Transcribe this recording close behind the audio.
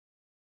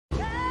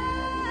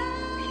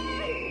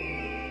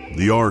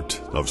The art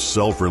of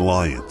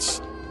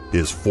self-reliance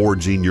is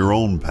forging your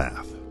own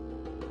path,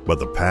 but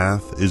the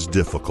path is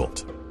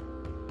difficult.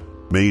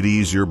 Made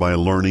easier by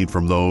learning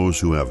from those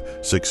who have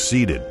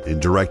succeeded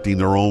in directing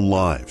their own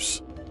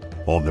lives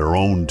on their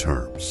own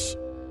terms.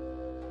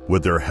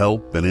 With their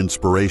help and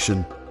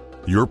inspiration,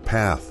 your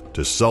path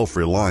to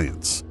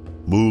self-reliance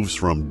moves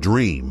from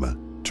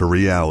dream to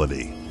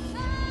reality.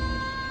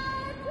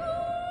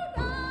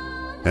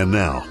 And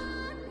now,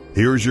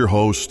 here's your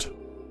host,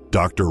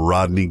 Dr.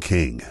 Rodney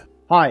King.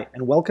 Hi,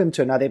 and welcome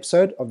to another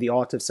episode of the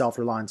Art of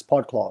Self-Reliance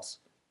podcast.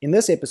 In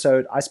this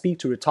episode, I speak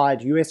to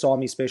retired U.S.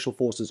 Army Special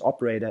Forces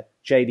operator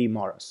J.D.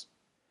 Morris.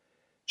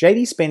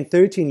 J.D. spent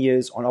 13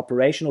 years on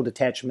operational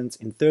detachments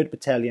in 3rd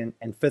Battalion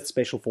and 5th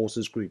Special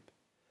Forces Group.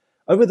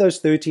 Over those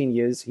 13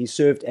 years, he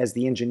served as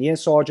the Engineer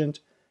Sergeant,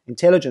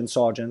 Intelligence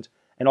Sergeant,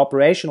 and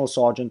Operational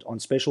Sergeant on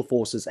Special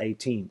Forces A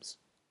teams.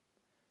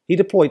 He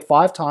deployed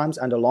 5 times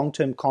under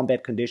long-term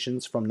combat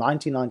conditions from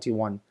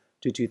 1991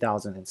 to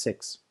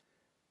 2006.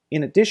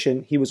 In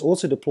addition, he was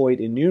also deployed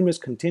in numerous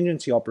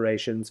contingency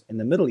operations in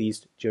the Middle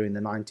East during the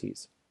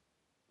 90s.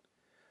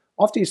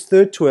 After his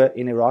 3rd tour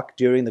in Iraq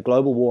during the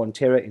global war on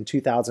terror in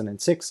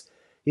 2006,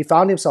 he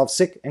found himself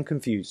sick and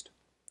confused.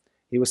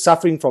 He was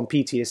suffering from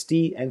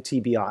PTSD and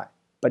TBI,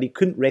 but he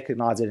couldn't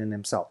recognize it in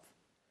himself.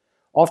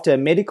 After a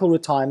medical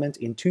retirement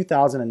in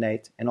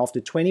 2008 and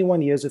after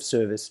 21 years of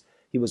service,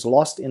 he was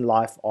lost in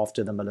life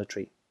after the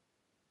military.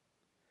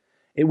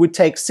 It would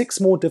take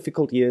 6 more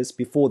difficult years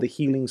before the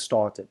healing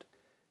started.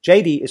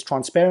 JD is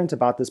transparent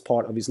about this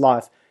part of his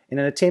life in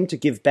an attempt to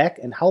give back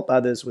and help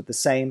others with the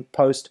same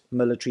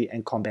post-military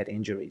and combat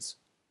injuries.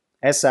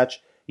 As such,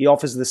 he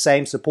offers the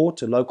same support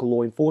to local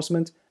law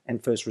enforcement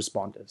and first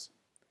responders.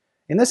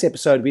 In this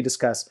episode, we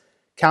discuss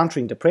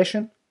countering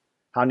depression,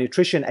 how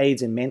nutrition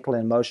aids in mental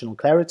and emotional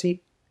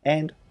clarity,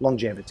 and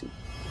longevity.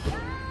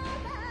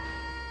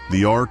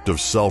 The art of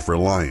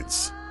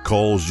self-reliance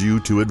calls you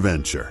to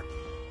adventure,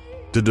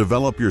 to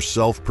develop your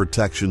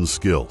self-protection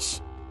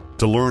skills,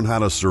 to learn how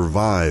to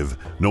survive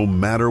no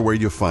matter where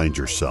you find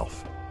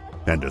yourself,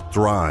 and to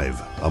thrive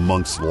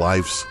amongst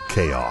life's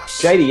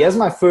chaos. JD, here's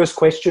my first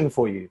question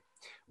for you.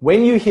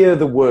 When you hear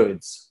the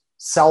words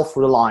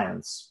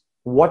self-reliance,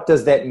 what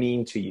does that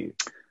mean to you?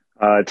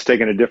 It's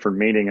taken a different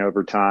meaning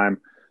over time.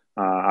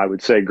 I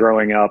would say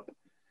growing up,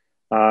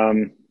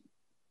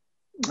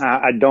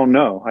 I don't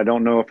know. I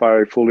don't know if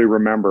I fully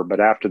remember,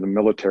 but after the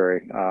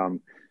military,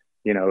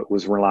 it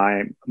was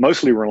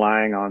mostly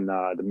relying on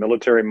the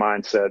military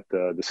mindset,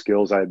 the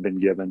skills I had been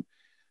given,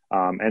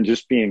 and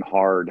just being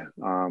hard.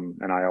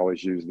 And I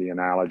always use the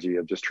analogy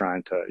of just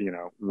trying to,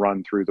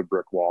 run through the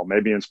brick wall.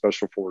 Maybe in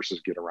special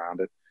forces, get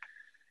around it.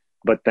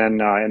 But then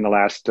in the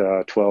last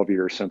 12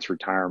 years since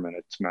retirement,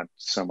 it's meant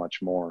so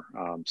much more.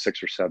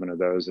 6 or 7 of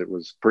those, it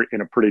was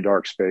in a pretty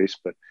dark space.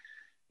 But,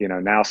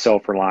 now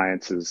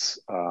self-reliance is,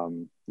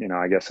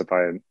 I guess if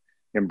I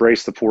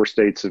embrace the 4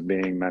 states of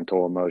being: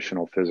 mental,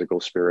 emotional, physical,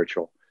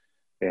 spiritual,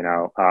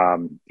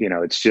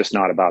 it's just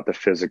not about the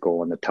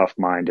physical and the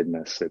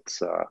tough-mindedness.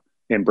 It's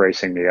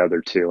embracing the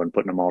other 2 and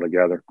putting them all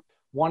together.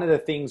 One of the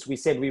things we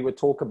said we would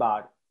talk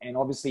about, and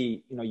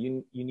obviously,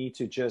 you need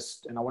to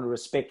just, and I want to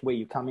respect where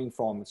you're coming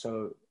from.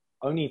 So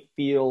only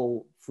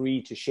feel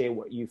free to share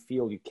what you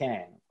feel you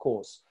can, of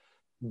course.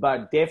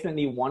 But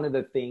definitely one of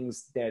the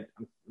things that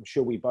I'm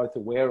sure we're both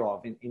aware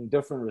of in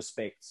different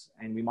respects,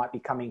 and we might be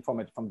coming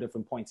from it from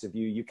different points of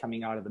view. You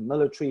coming out of the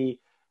military,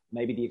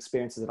 maybe the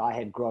experiences that I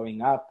had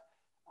growing up.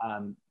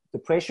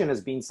 Depression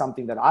has been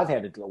something that I've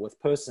had to deal with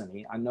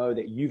personally. I know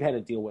that you've had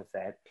to deal with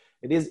that.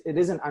 It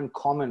isn't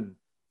uncommon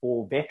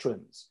for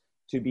veterans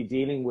to be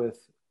dealing with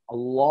a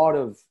lot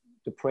of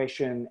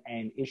depression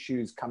and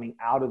issues coming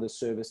out of the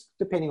service,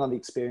 depending on the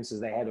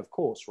experiences they had, of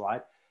course,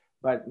 right?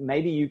 But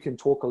maybe you can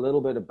talk a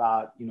little bit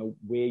about,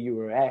 where you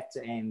were at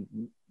and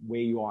where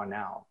you are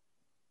now.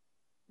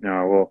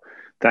 No, well,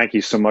 thank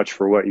you so much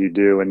for what you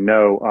do. And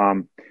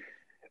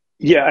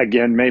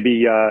again,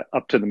 maybe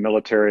up to the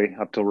military,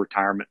 up till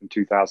retirement in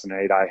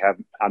 2008,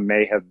 I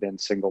may have been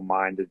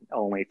single-minded,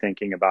 only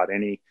thinking about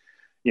any,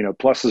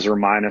 pluses or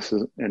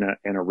minuses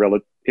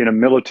in a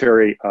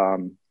military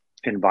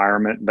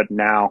environment. But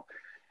now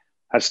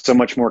has so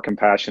much more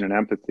compassion and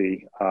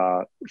empathy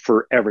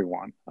for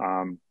everyone.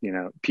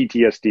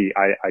 PTSD,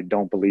 I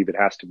don't believe it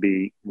has to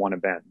be one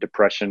event.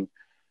 Depression,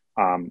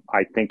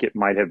 I think it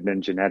might have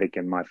been genetic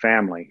in my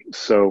family.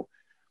 So,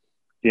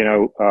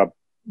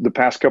 the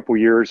past couple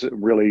of years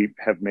really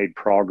have made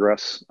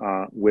progress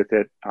with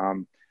it.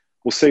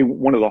 We'll say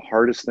one of the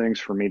hardest things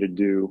for me to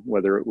do,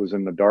 whether it was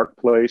in the dark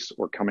place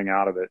or coming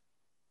out of it,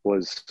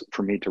 was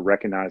for me to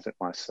recognize it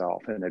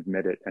myself and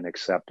admit it and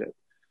accept it.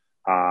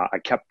 I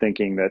kept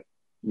thinking that,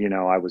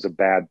 I was a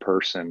bad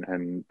person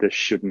and this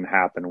shouldn't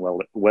happen. Well,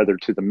 whether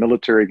to the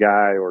military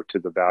guy or to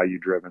the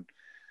value-driven,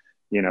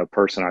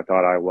 person I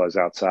thought I was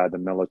outside the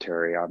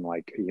military, I'm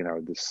like,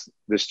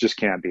 this just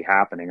can't be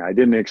happening. I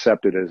didn't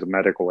accept it as a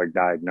medical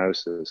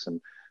diagnosis.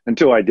 And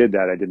until I did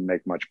that, I didn't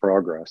make much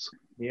progress.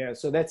 Yeah.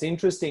 So that's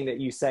interesting that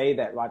you say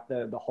that, right?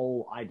 The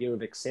whole idea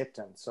of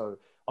acceptance. So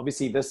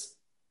obviously this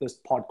this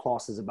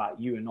podcast is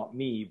about you and not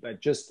me, but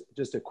just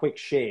a quick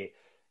share.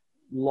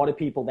 A lot of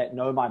people that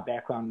know my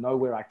background know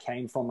where I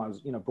came from. I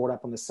was, brought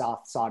up on the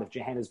south side of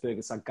Johannesburg.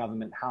 It's like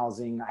government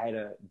housing. I had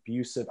an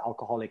abusive,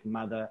 alcoholic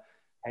mother.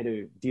 I had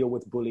to deal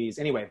with bullies.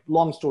 Anyway,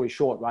 long story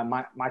short, right?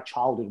 My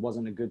childhood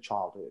wasn't a good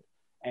childhood,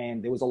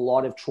 and there was a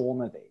lot of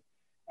trauma there.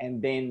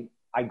 And then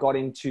I got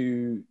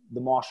into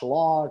the martial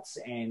arts,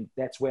 and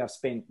that's where I've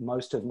spent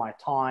most of my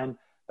time.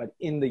 But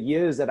in the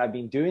years that I've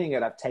been doing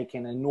it, I've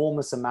taken an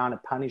enormous amount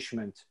of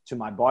punishment to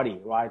my body,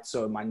 right?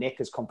 So my neck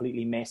is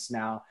completely messed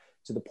now,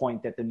 to the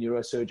point that the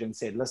neurosurgeon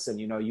said, listen,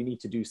 you need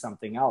to do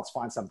something else,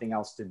 find something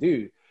else to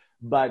do.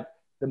 But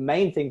the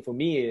main thing for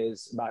me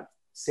is about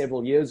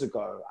several years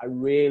ago, I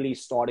really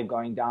started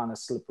going down a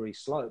slippery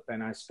slope,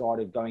 and I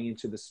started going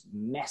into this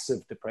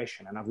massive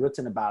depression, and I've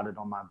written about it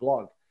on my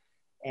blog.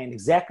 And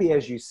exactly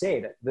as you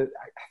said, the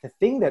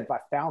thing that I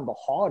found the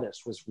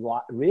hardest was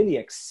really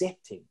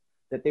accepting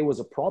that there was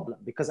a problem,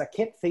 because I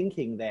kept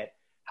thinking that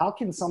how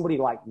can somebody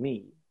like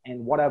me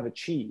and what I've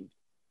achieved,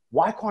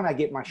 why can't I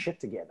get my shit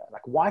together?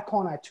 Like, why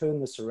can't I turn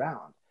this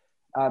around?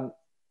 And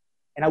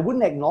I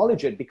wouldn't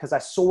acknowledge it because I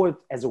saw it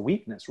as a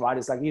weakness, right?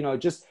 It's like,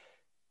 just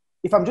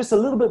if I'm just a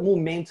little bit more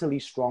mentally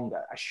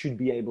stronger, I should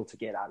be able to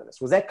get out of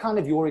this. Was that kind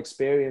of your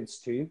experience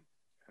too?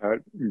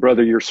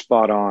 Brother, you're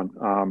spot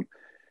on.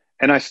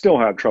 And I still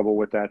have trouble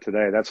with that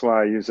today. That's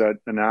why I use that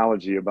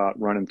analogy about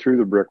running through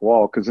the brick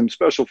wall. Because in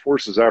special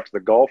forces after the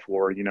Gulf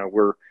War,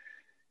 we're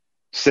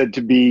said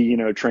to be,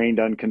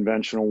 trained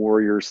unconventional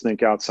warriors,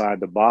 think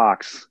outside the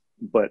box.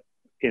 But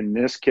in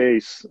this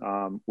case,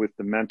 with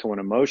the mental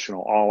and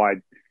emotional, all I,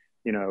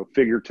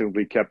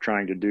 figuratively kept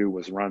trying to do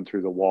was run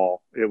through the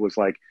wall. It was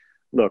like,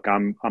 look,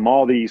 I'm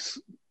all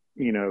these,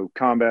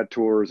 combat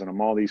tours, and I'm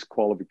all these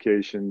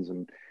qualifications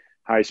and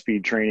high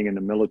speed training in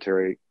the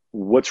military.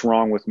 What's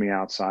wrong with me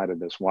outside of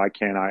this? Why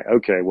can't I?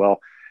 Okay,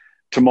 well,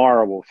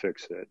 tomorrow we'll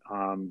fix it.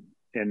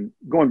 And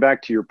going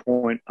back to your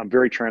point, I'm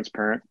very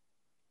transparent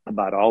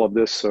about all of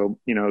this. So,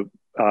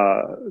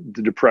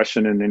 the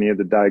depression and any of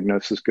the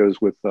diagnosis goes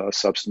with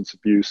substance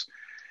abuse.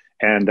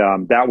 And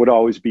that would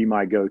always be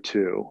my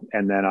go-to.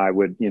 And then I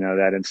would,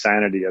 that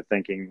insanity of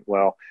thinking,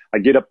 well, I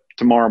get up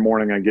tomorrow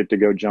morning, I get to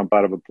go jump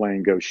out of a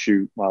plane, go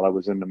shoot while I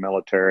was in the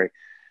military.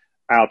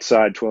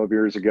 Outside 12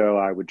 years ago,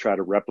 I would try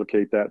to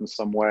replicate that in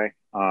some way,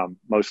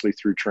 mostly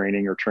through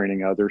training or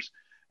training others.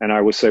 And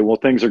I would say, well,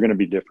 things are going to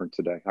be different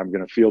today. I'm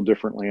going to feel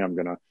differently. I'm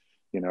going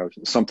to,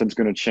 something's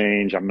going to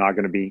change. I'm not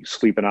going to be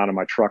sleeping out of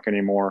my truck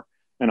anymore.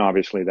 And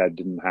obviously that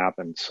didn't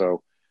happen.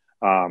 So,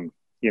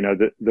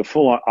 the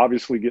full,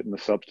 obviously getting the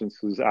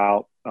substances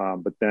out.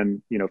 But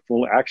then,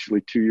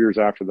 actually 2 years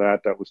after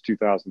that, that was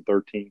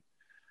 2013,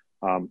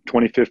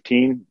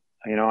 2015,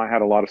 I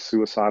had a lot of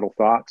suicidal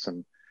thoughts,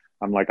 and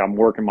I'm like, I'm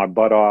working my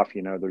butt off.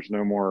 There's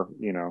no more,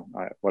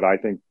 what I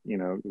think,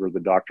 or the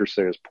doctors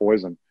say is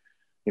poison.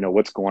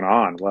 What's going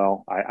on?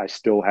 Well, I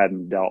still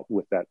hadn't dealt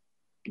with that,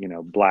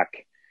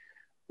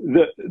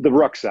 the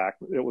rucksack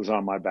that was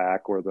on my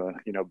back, or the,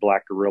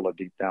 black gorilla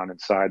deep down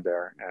inside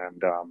there.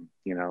 And,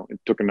 it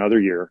took another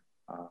year.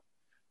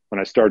 When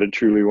I started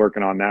truly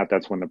working on that,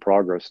 that's when the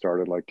progress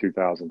started, like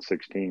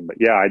 2016. But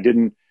yeah,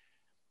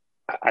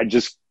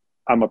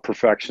 I'm a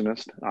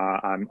perfectionist.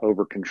 I'm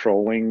over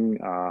controlling,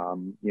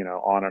 on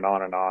and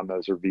on and on.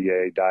 Those are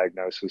VA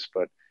diagnoses.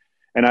 But,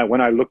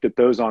 when I looked at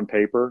those on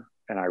paper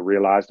and I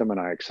realized them and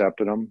I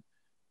accepted them,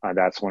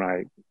 that's when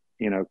I,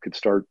 could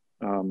start.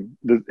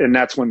 And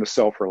that's when the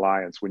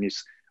self-reliance,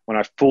 when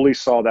I fully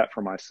saw that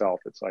for myself,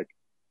 it's like,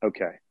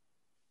 okay,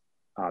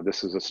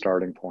 this is a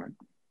starting point.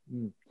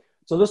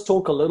 So let's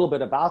talk a little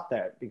bit about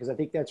that, because I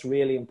think that's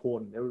really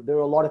important. There are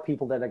a lot of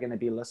people that are going to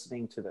be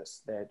listening to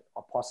this that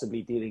are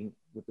possibly dealing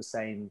with the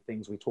same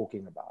things we're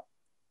talking about.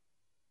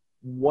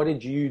 What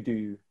did you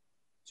do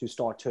to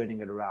start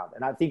turning it around?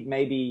 And I think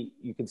maybe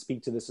you can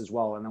speak to this as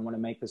well. And I want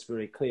to make this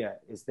very clear,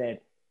 is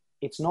that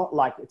it's not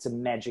like it's a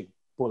magic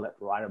bullet,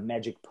 right? A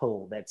magic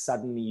pill that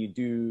suddenly you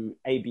do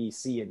A, B,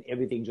 C, and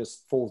everything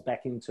just falls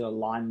back into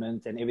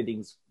alignment and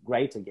everything's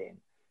great again.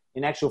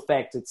 In actual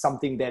fact, it's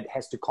something that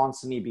has to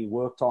constantly be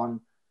worked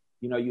on.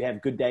 You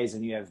have good days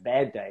and you have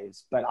bad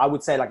days. But I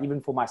would say, like, even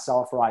for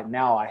myself right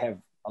now, I have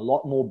a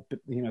lot more,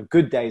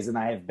 good days than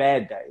I have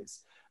bad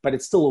days. But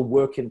it's still a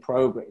work in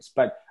progress.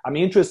 But I'm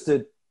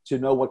interested to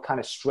know what kind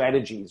of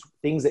strategies,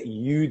 things that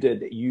you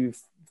did that you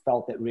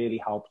felt that really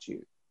helped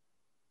you.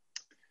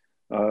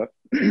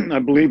 I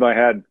believe I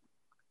had,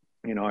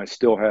 I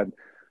still had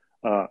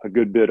a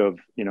good bit of,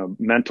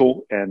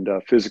 mental and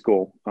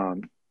physical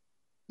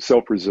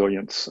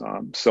self-resilience,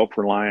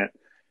 self-reliant,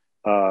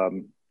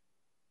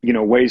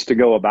 ways to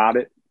go about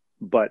it.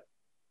 But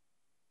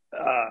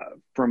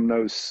from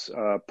those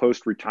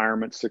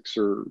post-retirement 6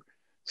 or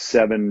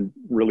 7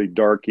 really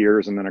dark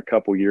years, and then a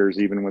couple years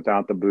even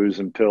without the booze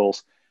and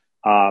pills,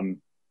 I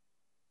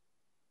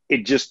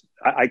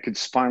could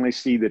finally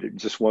see that it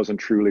just wasn't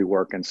truly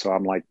working. So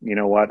I'm like, you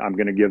know what, I'm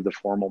going to give the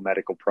formal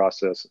medical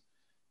process,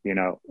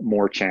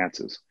 more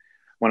chances.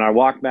 when I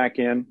walked back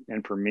in,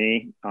 and for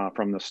me,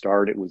 from the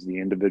start, it was the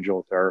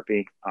individual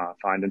therapy,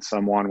 finding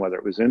someone, whether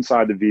it was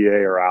inside the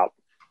VA or out,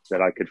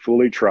 that I could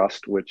fully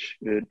trust, which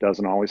it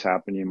doesn't always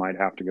happen. You might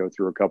have to go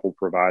through a couple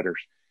providers,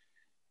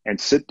 and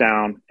sit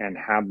down and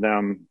have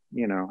them,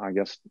 I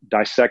guess,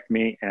 dissect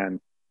me, and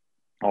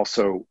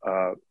also,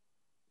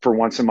 for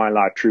once in my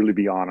life, truly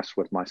be honest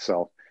with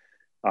myself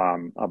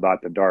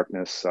about the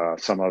darkness,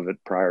 some of it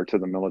prior to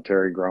the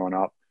military growing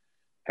up,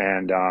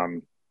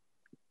 and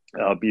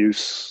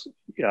abuse,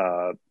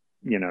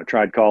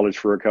 tried college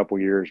for a couple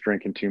years,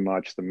 drinking too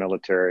much, the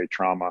military,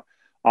 trauma,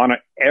 on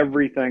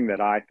everything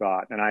that I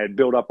thought. And I had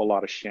built up a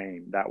lot of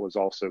shame. That was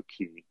also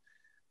key.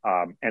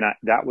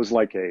 That was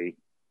like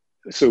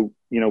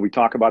we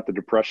talk about the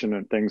depression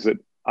and things that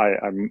I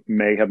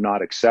may have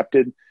not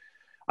accepted.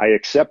 I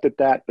accepted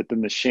that, but then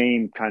the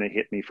shame kind of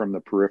hit me from the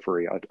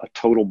periphery, a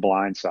total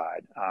blind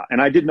side.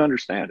 And I didn't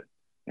understand it.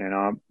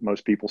 And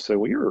most people say,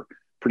 well, you're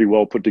pretty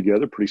well put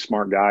together, pretty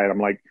smart guy. And I'm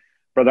like,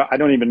 brother, I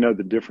don't even know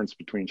the difference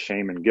between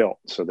shame and guilt.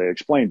 So they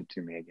explained it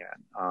to me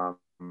again.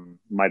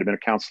 Might have been a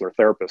counselor,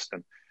 therapist.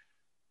 And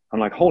I'm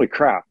like, holy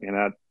crap,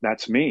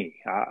 that's me.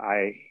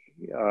 I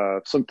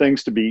some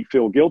things to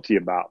feel guilty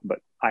about, but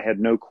I had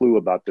no clue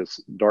about this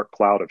dark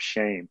cloud of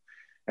shame.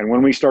 And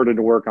when we started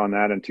to work on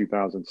that in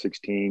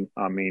 2016,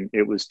 I mean,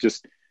 it was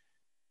just,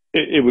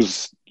 it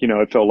was,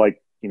 it felt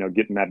like,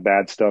 getting that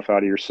bad stuff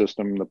out of your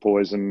system, the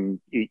poison,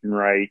 eating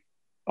right,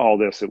 all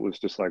this. It was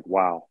just like,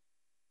 wow,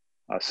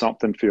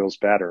 something feels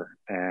better.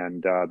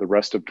 And the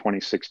rest of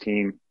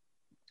 2016,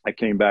 I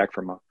came back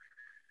from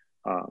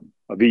a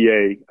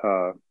VA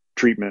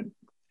treatment,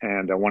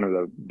 and one of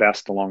the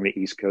best along the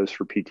East Coast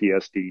for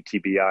PTSD,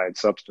 TBI, and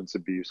substance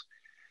abuse.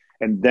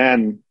 And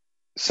then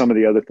some of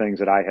the other things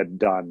that I had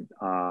done,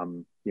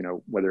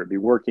 whether it be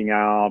working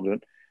out,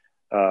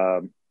 I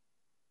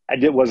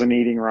wasn't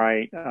eating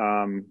right.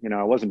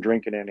 I wasn't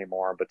drinking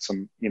anymore, but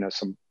some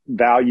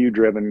value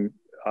driven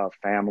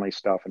family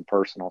stuff and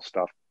personal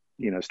stuff,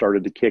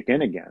 started to kick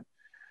in again,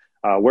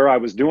 where I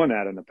was doing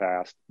that in the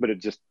past, but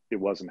it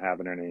wasn't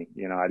having any,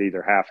 I'd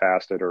either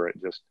half-assed it, or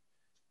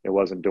it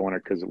wasn't doing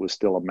it because it was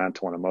still a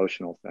mental and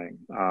emotional thing.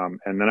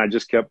 And then I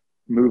just kept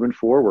moving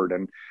forward.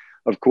 And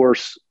of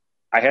course,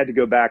 I had to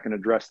go back and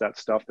address that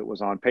stuff that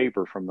was on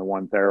paper from the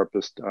one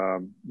therapist,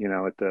 at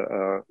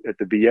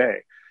the VA.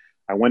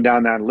 I went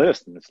down that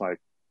list, and it's like,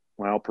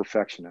 well,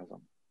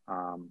 perfectionism.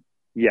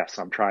 Yes,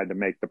 I'm trying to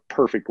make the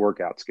perfect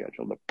workout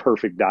schedule, the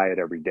perfect diet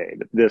every day.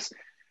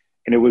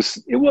 And it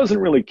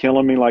wasn't really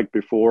killing me like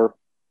before.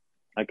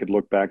 I could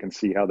look back and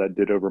see how that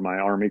did over my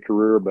Army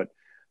career, but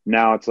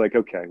now it's like,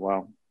 okay,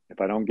 well, if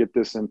I don't get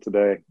this in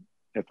today,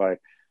 if I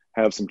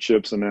have some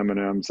chips and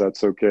M&Ms,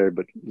 that's okay.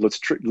 But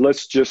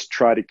let's just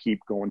try to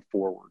keep going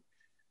forward.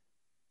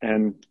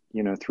 And,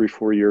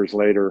 3-4 years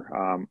later,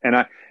 and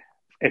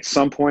at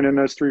some point in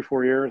those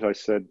 3-4 years, I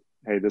said,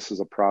 hey, this is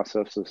a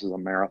process. This is a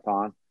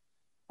marathon.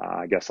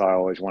 I guess I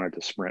always wanted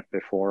to sprint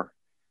before.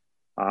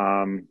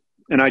 And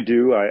I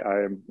do.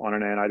 I'm on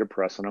an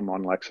antidepressant. I'm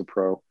on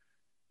Lexapro.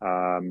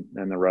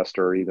 And the rest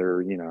are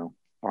either,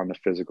 on the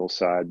physical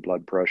side,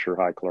 blood pressure,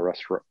 high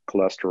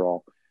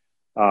cholesterol.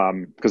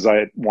 Because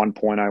at one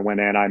point I went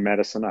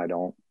anti-medicine. I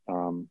don't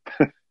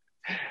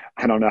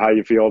know how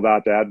you feel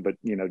about that, but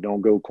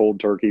don't go cold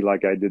turkey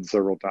like I did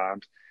several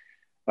times.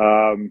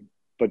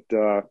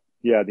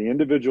 Yeah, the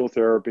individual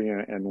therapy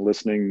and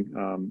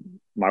listening.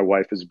 My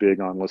wife is big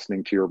on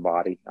listening to your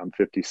body. I'm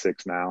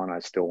 56 now, and I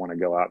still want to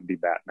go out and be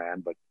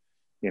Batman, but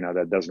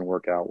that doesn't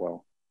work out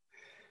well.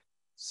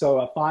 So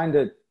I find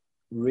it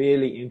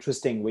really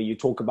interesting where you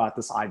talk about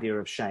this idea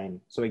of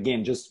shame. So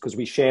again, just because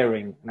we're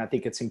sharing, and I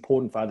think it's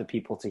important for other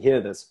people to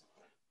hear this,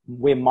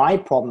 where my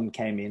problem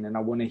came in, and I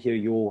want to hear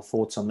your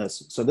thoughts on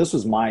this. So this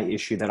was my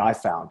issue that I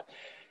found,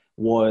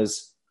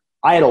 was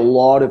I had a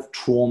lot of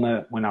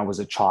trauma when I was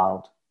a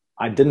child.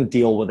 I didn't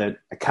deal with it.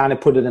 I kind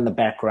of put it in the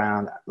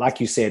background.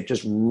 Like you said,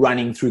 just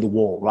running through the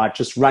wall, right?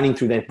 Just running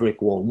through that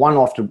brick wall,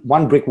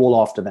 one brick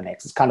wall after the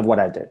next. It's kind of what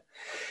I did.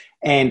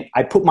 And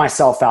I put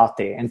myself out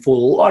there. And for a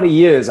lot of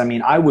years,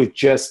 I would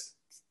just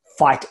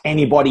fight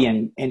anybody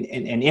and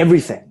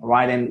everything,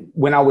 right? And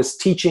when I was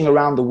teaching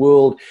around the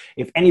world,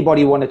 if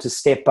anybody wanted to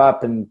step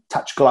up and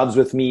touch gloves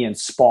with me and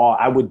spar,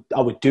 I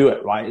would do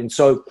it, right? And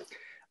so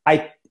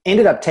I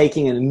ended up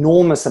taking an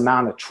enormous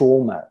amount of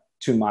trauma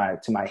to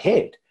my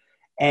head.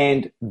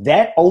 And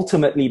that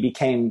ultimately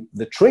became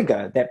the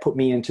trigger that put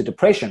me into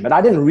depression. But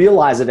I didn't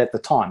realize it at the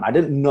time. I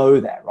didn't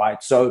know that,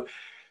 right? So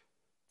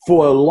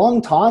for a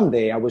long time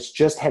there, I was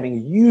just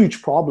having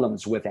huge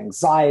problems with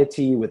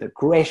anxiety, with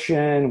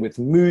aggression, with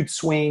mood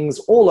swings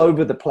all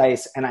over the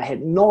place. And I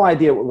had no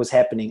idea what was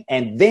happening.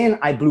 And then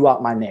I blew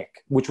out my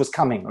neck, which was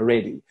coming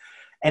already.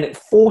 And it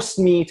forced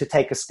me to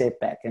take a step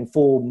back. And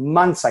for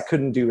months, I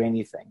couldn't do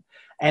anything.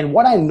 And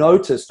what I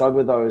noticed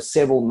over those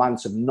several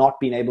months of not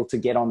being able to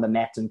get on the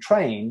mat and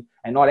train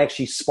and not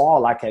actually spar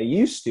like I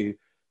used to,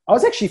 I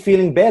was actually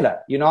feeling better.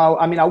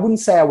 I wouldn't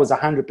say I was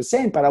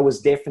 100%, but I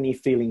was definitely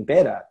feeling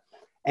better.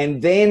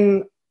 And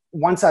then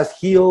once I was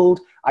healed,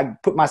 I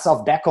put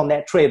myself back on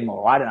that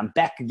treadmill, right? And I'm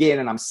back again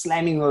and I'm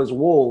slamming those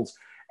walls.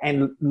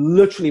 And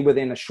literally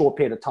within a short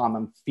period of time,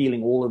 I'm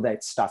feeling all of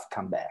that stuff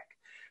come back.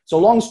 So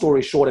long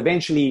story short,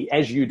 eventually,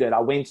 as you did, I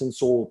went and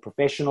saw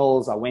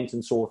professionals. I went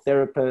and saw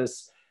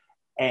therapists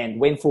and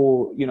went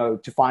for,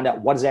 to find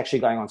out what is actually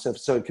going on.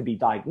 So it could be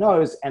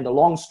diagnosed. And the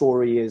long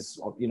story is,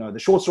 the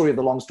short story of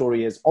the long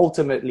story is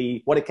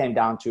ultimately what it came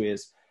down to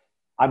is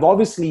I've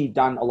obviously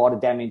done a lot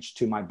of damage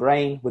to my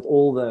brain with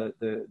all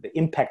the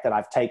impact that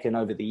I've taken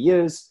over the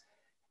years.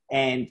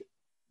 And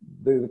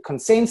the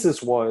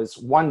consensus was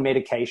one,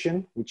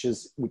 medication, which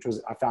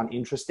was I found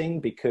interesting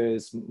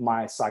because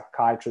my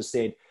psychiatrist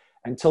said,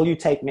 until you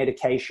take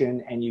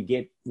medication and you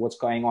get what's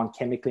going on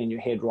chemically in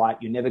your head right,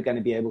 you're never going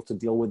to be able to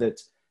deal with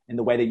it in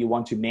the way that you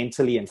want to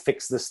mentally and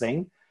fix this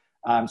thing.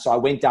 So I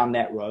went down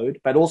that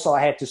road, but also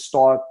I had to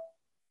start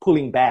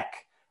pulling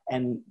back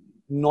and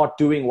not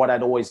doing what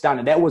I'd always done.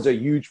 And that was a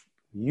huge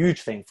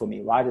thing for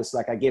me, right? It's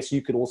like, I guess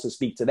you could also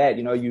speak to that.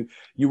 You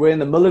were in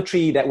the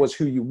military. That was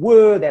who you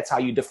were. That's how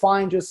you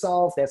defined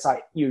yourself. That's how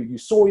you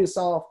saw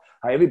yourself,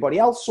 how everybody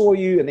else saw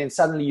you. And then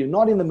suddenly you're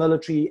not in the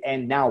military.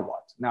 And now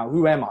what? Now,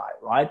 who am I,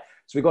 right?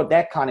 So we got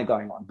that kind of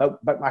going on. But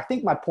I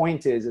think my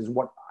point is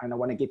what, and I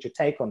want to get your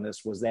take on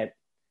this, was that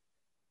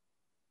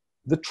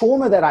the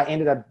trauma that I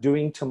ended up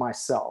doing to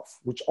myself,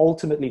 which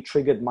ultimately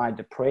triggered my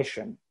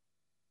depression,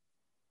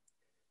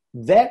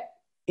 that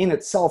in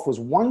itself was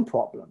one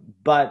problem,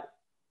 but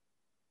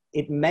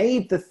it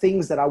made the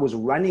things that I was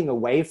running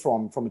away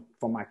from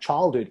my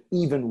childhood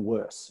even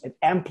worse. It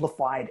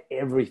amplified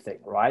everything,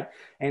 right?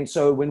 And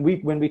so when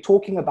we're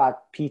talking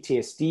about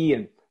PTSD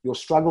and your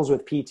struggles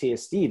with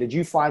PTSD, did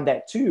you find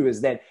that too?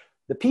 Is that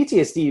the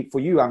PTSD for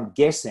you, I'm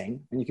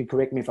guessing, and you can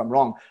correct me if I'm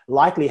wrong,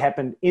 likely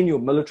happened in your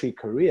military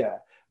career.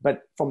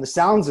 But from the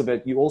sounds of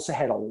it, you also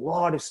had a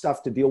lot of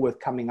stuff to deal with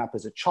coming up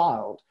as a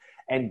child,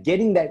 and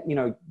getting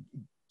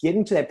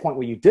to that point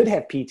where you did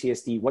have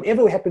PTSD,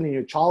 whatever happened in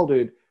your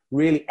childhood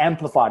really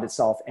amplified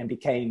itself and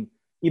became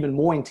even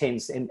more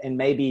intense and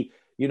maybe,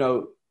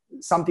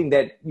 something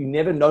that you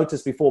never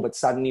noticed before, but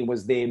suddenly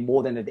was there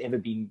more than it had ever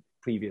been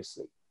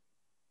previously.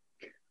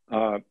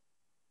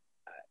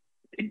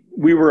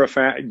 We were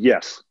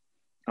yes.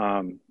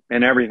 And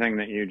everything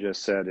that you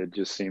just said, it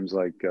just seems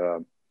like,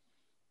 a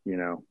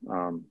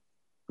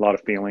lot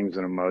of feelings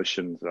and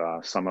emotions,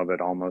 some of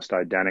it almost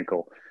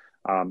identical.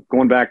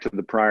 Going back to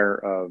the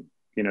prior,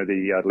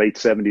 the late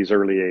 70s,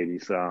 early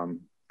 80s,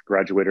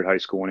 graduated high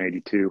school in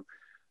 82.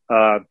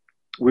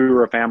 We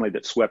were a family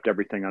that swept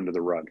everything under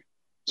the rug.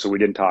 So we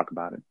didn't talk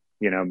about it.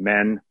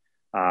 Men,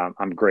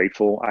 I'm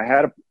grateful. I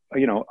had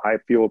I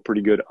feel a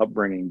pretty good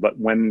upbringing, but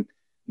when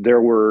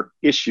there were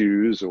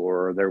issues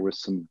or there was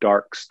some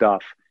dark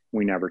stuff,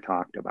 we never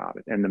talked about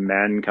it. And the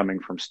men coming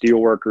from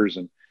steelworkers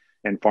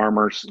and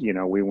farmers,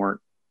 we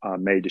weren't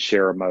made to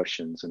share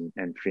emotions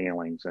and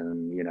feelings.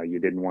 And, you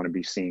didn't want to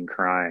be seen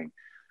crying.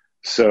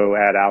 So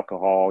add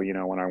alcohol,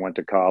 when I went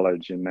to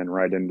college and then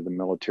right into the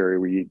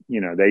military,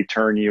 they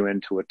turn you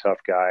into a tough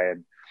guy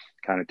and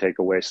kind of take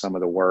away some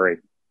of the worry.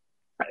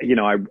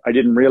 I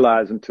didn't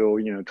realize until,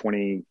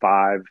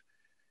 25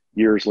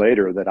 years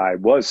later that I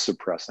was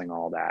suppressing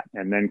all that,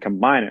 and then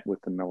combine it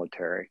with the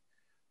military.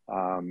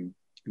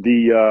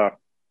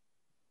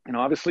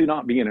 Obviously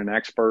not being an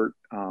expert,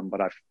 but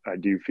I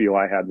do feel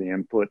I had the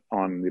input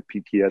on the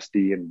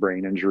PTSD and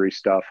brain injury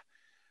stuff.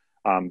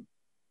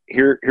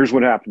 Here's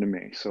what happened to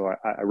me. So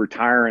I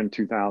retire in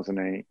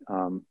 2008,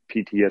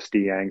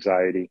 PTSD,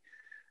 anxiety.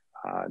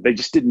 They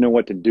just didn't know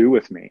what to do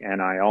with me.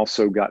 And I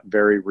also got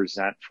very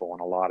resentful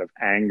and a lot of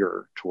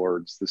anger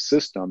towards the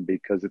system,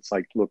 because it's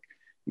like, look,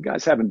 you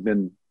guys haven't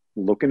been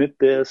looking at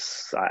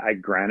this. I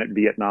granted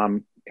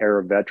Vietnam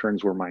era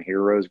veterans were my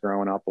heroes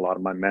growing up, a lot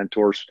of my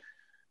mentors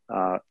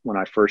when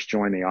I first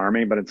joined the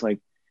Army, but it's like,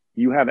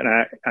 you haven't,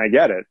 I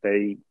get it.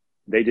 They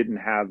didn't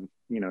have,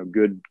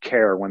 good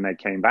care when they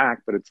came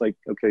back, but it's like,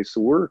 okay, so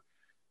we're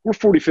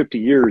 40, 50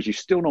 years, you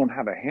still don't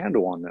have a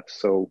handle on this.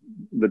 So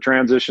the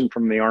transition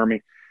from the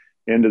Army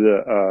into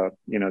the,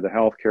 the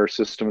healthcare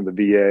system of the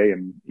VA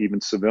and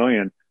even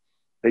civilian,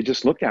 they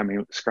just looked at me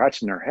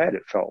scratching their head,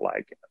 it felt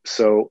like.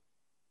 So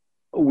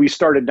we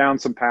started down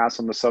some paths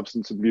on the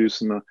substance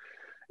abuse and the,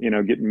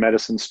 getting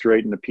medicine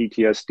straight and the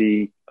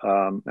PTSD.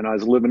 And I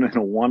was living in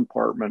a one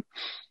apartment.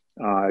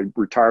 I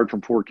retired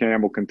from Fort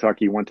Campbell,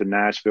 Kentucky, went to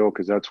Nashville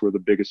because that's where the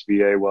biggest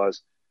VA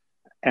was.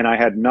 And I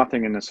had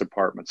nothing in this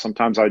apartment.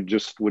 Sometimes I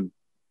just would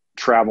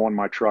travel in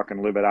my truck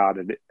and live out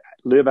of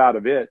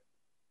it,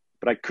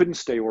 but I couldn't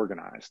stay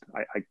organized.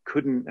 I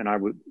couldn't. And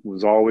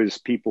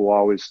people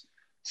always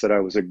said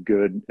I was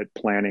good at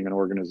planning and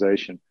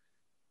organization.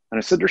 And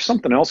I said, there's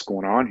something else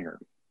going on here.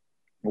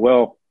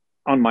 Well,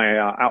 on my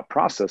out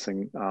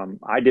processing,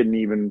 I didn't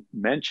even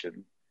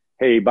mention,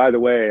 hey, by the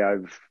way, I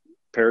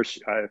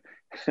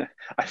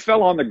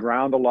fell on the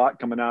ground a lot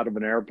coming out of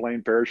an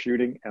airplane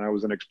parachuting, and I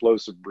was an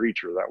explosive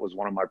breacher. That was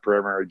one of my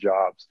primary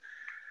jobs.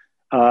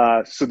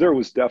 So there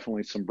was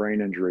definitely some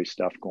brain injury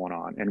stuff going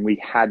on, and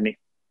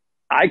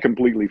I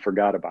completely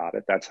forgot about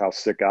it. That's how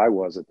sick I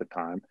was at the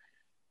time.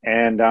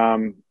 And,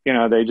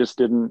 they just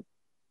didn't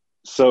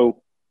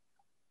So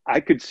I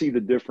could see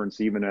the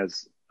difference even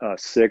as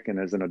sick and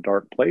as in a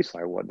dark place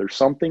I was. There's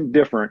something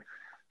different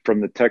from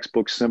the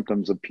textbook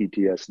symptoms of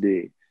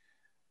PTSD.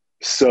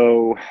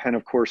 So, and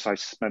of course, I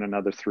spent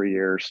another 3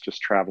 years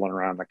just traveling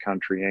around the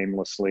country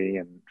aimlessly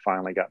and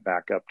finally got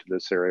back up to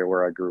this area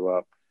where I grew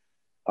up.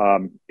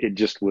 It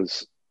just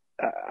was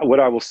what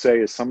I will say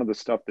is some of the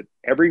stuff that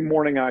every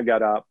morning I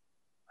got up,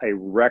 a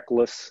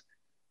reckless,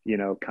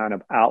 kind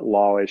of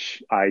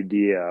outlawish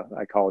idea,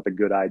 I call it the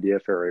good idea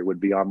fairy,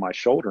 would be on my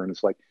shoulder. And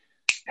it's like,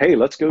 hey,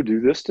 let's go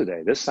do this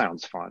today. This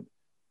sounds fun,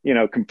 you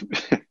know,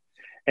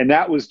 and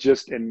that was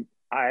just,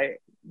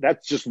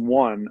 that's just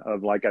one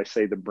of, like I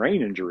say, the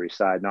brain injury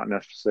side, not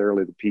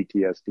necessarily the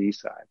PTSD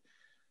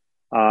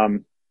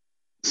side.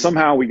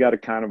 Somehow we got a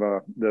kind of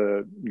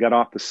got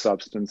off the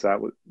substance, that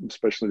was,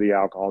 especially the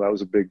alcohol. That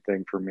was a big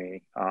thing for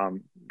me.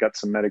 Got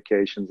some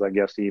medications, I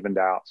guess, evened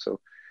out. So,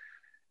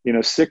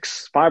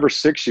 5 or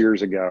 6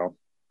 years ago,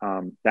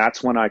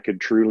 that's when I could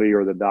truly,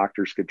 or the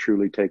doctors could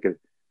truly take a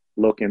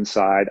look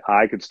inside.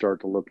 I could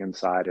start to look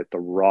inside at the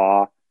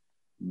raw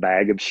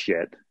bag of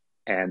shit.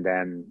 And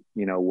then,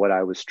 what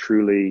I was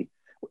truly,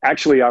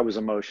 actually, I was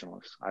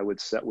emotionless. I would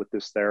sit with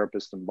this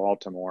therapist in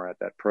Baltimore at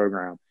that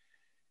program,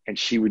 and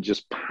she would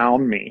just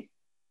pound me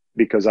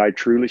because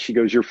she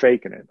goes, you're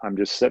faking it. I'm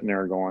just sitting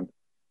there going,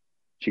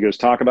 she goes,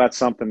 talk about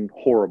something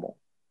horrible.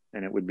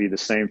 And it would be the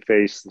same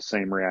face, the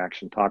same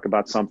reaction. Talk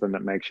about something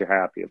that makes you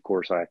happy. Of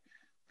course, I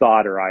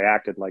thought, or I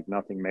acted like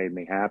nothing made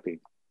me happy.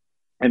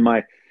 And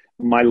my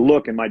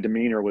look and my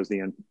demeanor was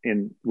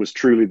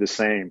truly the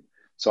same.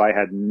 So I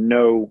had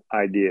no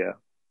idea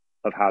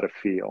of how to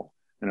feel.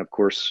 And of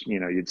course,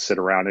 you'd sit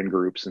around in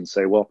groups and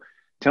say, well,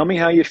 tell me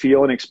how you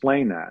feel and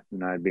explain that.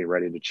 And I'd be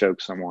ready to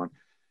choke someone.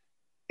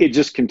 It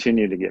just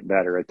continued to get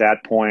better. At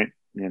that point,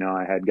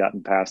 I had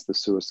gotten past the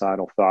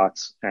suicidal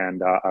thoughts,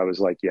 and I was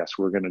like, yes,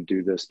 we're going to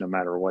do this no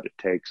matter what it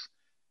takes.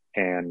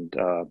 And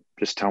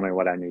just tell me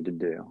what I need to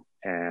do.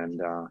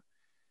 And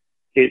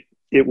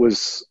it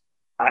was,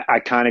 I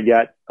kind of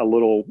got a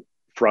little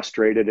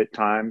frustrated at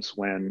times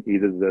when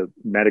either the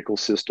medical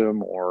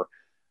system or,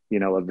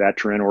 a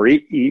veteran, or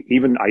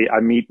even I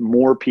meet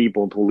more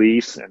people,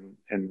 police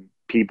and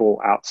people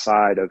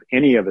outside of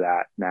any of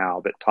that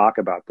now that talk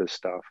about this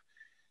stuff.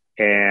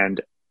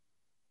 And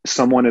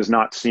someone is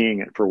not seeing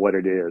it for what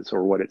it is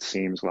or what it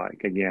seems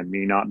like. Again,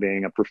 me not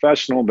being a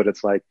professional, but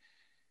it's like,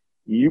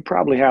 you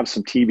probably have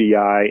some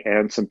TBI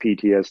and some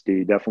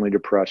PTSD, definitely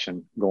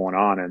depression going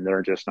on, and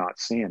they're just not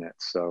seeing it.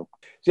 So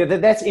yeah,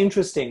 that's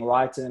interesting,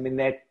 right? I mean,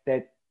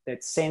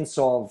 that sense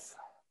of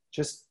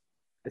just,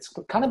 it's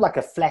kind of like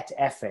a flat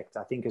affect,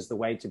 I think is the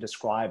way to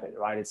describe it,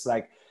 right? It's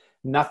like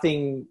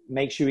nothing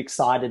makes you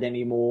excited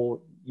anymore.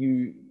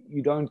 You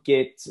don't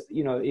get,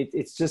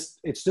 it's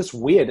just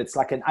weird. It's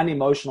like an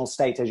unemotional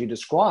state, as you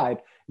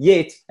described.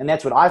 Yet, and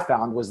that's what I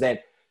found, was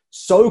that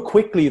so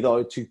quickly,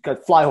 though, to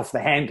fly off the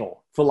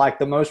handle for like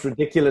the most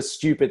ridiculous,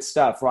 stupid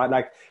stuff, right?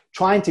 Like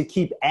trying to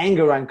keep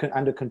anger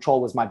under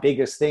control was my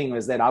biggest thing,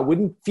 was that I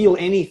wouldn't feel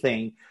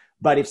anything,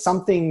 but if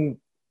something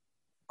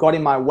got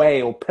in my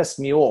way or pissed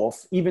me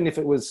off, even if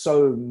it was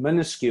so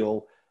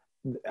minuscule,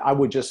 I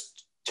would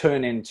just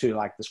turn into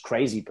like this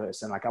crazy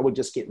person. Like I would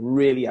just get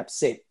really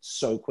upset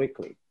so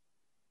quickly.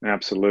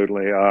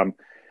 Absolutely.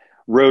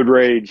 Road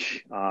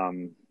rage,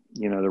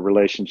 the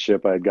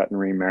relationship, I had gotten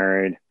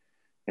remarried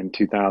in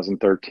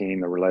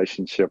 2013. The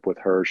relationship with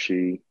her,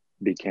 she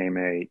became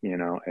a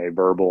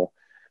verbal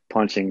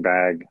punching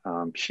bag.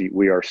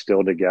 We are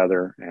still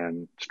together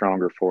and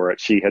stronger for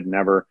it. She had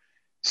never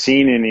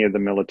seen any of the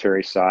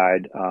military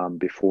side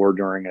before,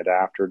 during it,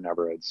 after,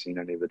 never had seen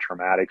any of the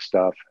traumatic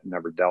stuff,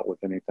 never dealt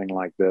with anything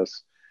like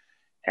this.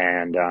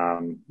 And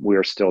we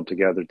are still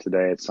together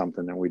today. It's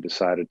something that we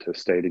decided to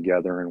stay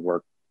together and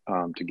work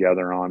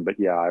together on. But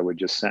yeah, I would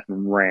just sit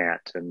and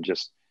rant, and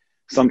just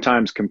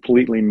sometimes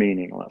completely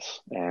meaningless.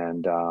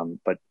 And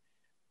but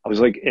I was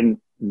like, and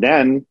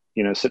then,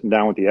 sitting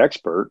down with the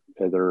expert,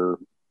 either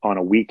on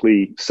a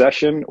weekly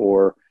session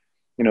or,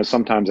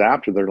 sometimes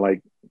after, they're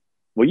like,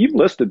 well, you've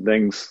listed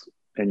things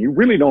and you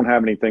really don't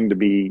have anything to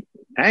be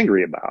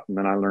angry about. And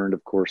then I learned,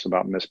 of course,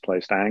 about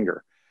misplaced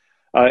anger.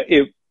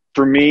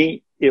 For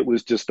me, it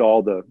was just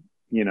all the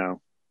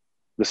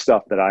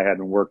stuff that I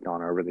hadn't worked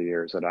on over the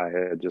years that I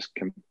had just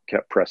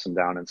kept pressing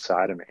down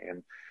inside of me.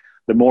 And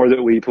the more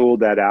that we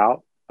pulled that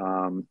out,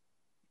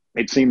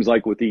 it seems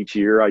like with each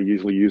year, I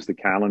usually use the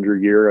calendar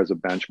year as a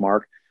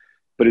benchmark,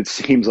 but it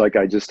seems like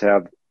I just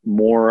have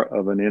more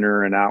of an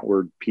inner and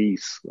outward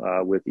peace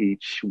with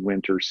each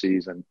winter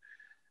season.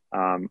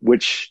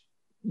 Which,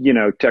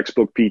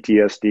 textbook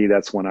PTSD,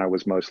 that's when I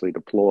was mostly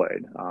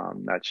deployed.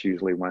 That's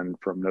usually when,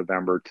 from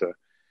November to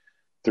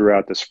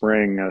throughout the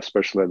spring,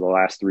 especially the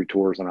last 3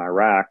 tours in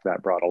Iraq,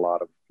 that brought a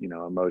lot of,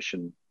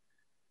 emotion,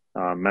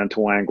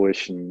 mental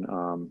anguish,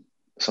 and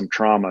some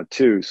trauma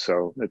too.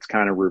 So it's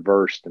kind of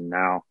reversed. And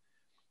now,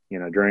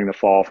 during the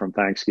fall, from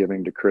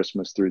Thanksgiving to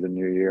Christmas through the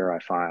new year,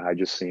 I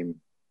just seem,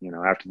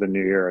 after the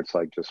new year, it's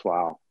like, just,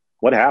 wow,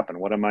 what happened?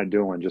 What am I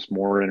doing? Just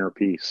more inner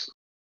peace.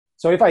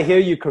 So if I hear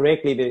you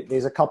correctly,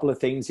 there's a couple of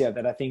things here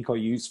that I think are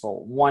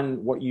useful.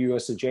 One, what you are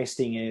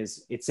suggesting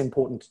is it's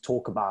important to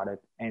talk about it.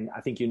 And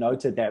I think you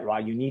noted that,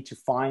 right? You need to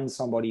find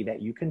somebody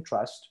that you can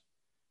trust,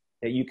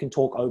 that you can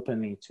talk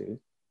openly to.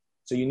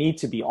 So you need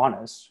to be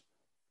honest.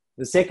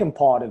 The second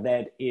part of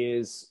that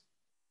is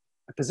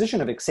a position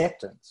of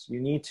acceptance.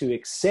 You need to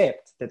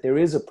accept that there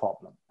is a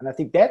problem. And I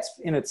think that's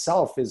in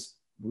itself is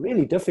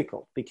really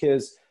difficult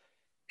because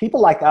people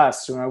like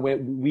us, you know,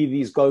 we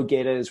these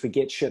go-getters, we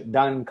get shit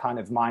done kind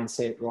of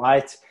mindset,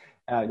 right?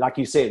 Like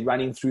you said,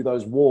 running through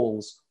those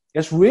walls.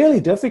 It's really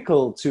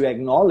difficult to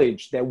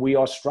acknowledge that we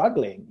are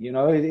struggling. You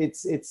know,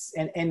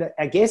 and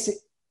I guess,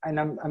 and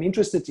I'm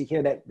interested to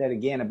hear that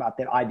again about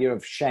that idea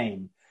of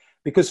shame,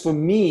 because for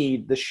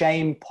me, the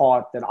shame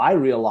part that I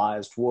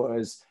realized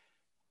was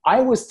I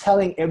was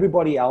telling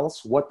everybody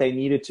else what they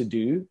needed to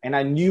do, and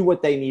I knew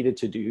what they needed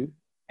to do,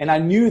 and I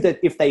knew that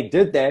if they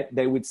did that,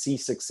 they would see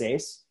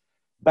success.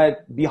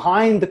 But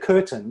behind the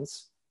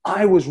curtains,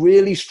 I was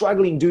really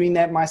struggling doing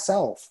that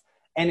myself.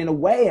 And in a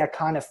way, I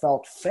kind of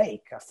felt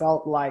fake. I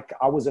felt like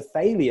I was a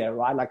failure,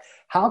 right? Like,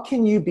 how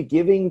can you be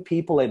giving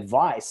people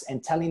advice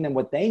and telling them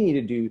what they need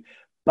to do,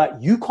 but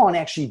you can't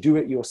actually do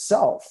it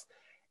yourself?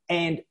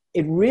 And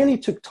it really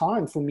took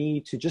time for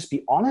me to just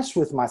be honest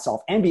with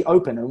myself and be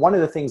open. And one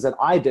of the things that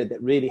I did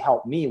that really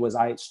helped me was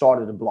I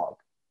started a blog.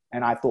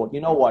 And I thought,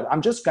 you know what,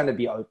 I'm just going to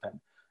be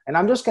open. And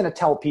I'm just going to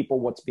tell people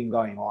what's been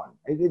going on.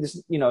 It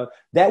is, you know,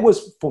 that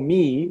was for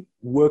me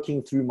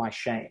working through my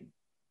shame,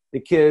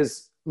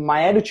 because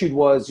my attitude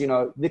was, you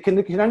know, it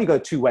can only go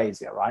two ways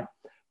here, right?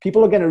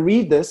 People are going to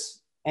read this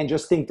and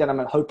just think that I'm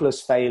a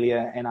hopeless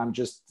failure and I'm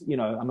just, you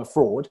know, I'm a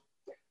fraud,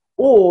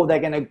 or they're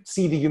going to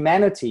see the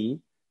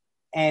humanity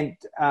and,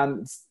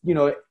 you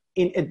know,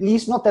 at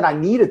least not that I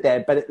needed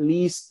that, but at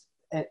least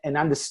an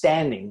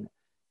understanding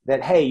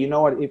that, hey, you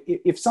know what,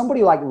 if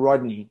somebody like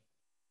Rodney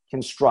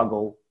can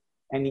struggle,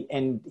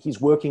 and he's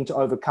working to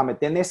overcome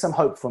it, then there's some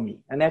hope for me.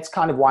 And that's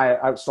kind of why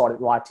I started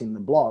writing the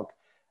blog.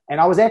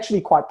 And I was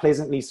actually quite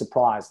pleasantly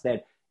surprised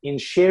that in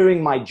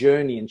sharing my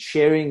journey and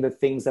sharing the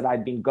things that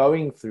I'd been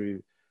going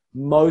through,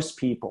 most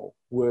people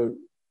were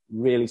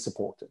really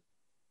supportive.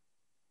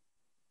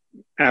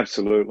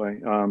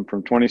 Absolutely. From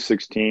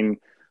 2016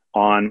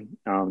 on,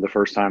 the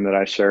first time that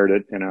I shared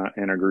it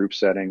in a group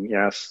setting,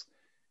 yes,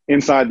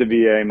 inside the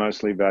VA,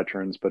 mostly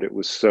veterans, but it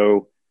was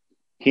so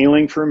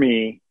healing for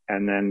me.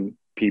 And then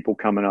people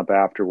coming up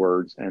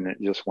afterwards, and it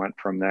just went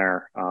from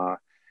there.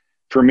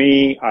 For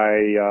me,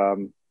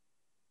 the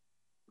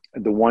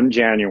 1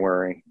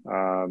 January,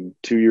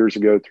 2 years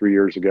ago, 3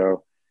 years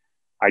ago,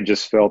 I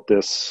just felt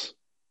this,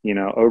 you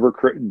know,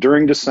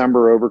 during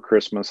December over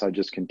Christmas, I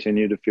just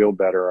continued to feel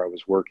better. I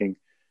was working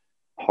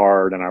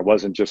hard and I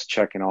wasn't just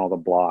checking all the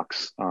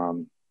blocks. I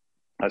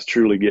was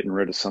truly getting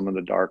rid of some of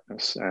the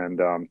darkness. And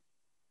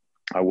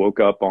I woke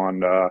up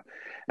and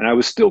I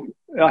was still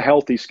a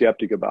healthy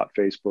skeptic about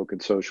Facebook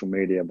and social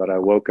media, but I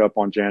woke up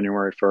on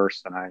January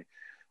 1st and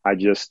I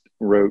just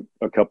wrote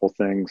a couple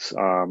things,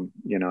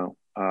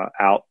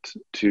 out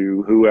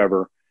to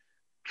whoever,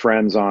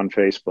 friends on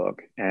Facebook.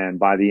 And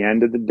by the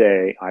end of the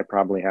day, I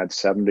probably had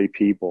 70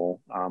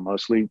 people,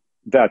 mostly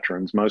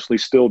veterans, mostly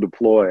still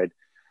deployed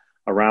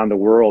around the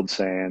world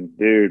saying,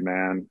 dude,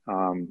 man,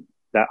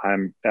 that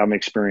I'm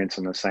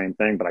experiencing the same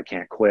thing, but I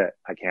can't quit.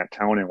 I can't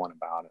tell anyone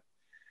about it.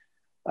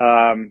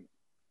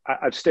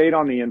 I've stayed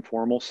on the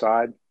informal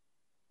side,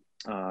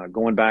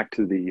 going back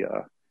to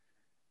the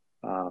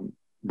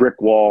brick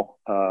wall.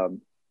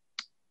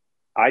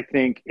 I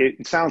think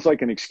it sounds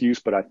like an excuse,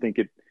 but I think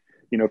it,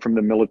 you know, from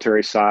the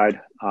military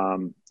side,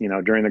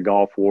 during the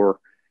Gulf War,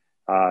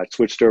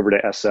 switched over to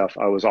SF.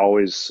 I was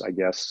always, I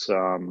guess,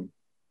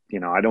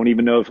 I don't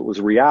even know if it was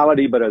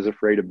reality, but I was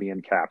afraid of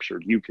being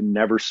captured. You can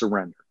never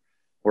surrender.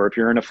 Or if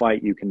you're in a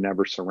fight, you can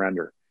never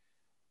surrender.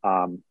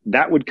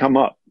 That would come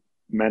up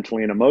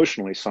mentally and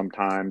emotionally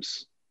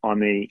sometimes on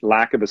the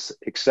lack of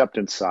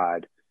acceptance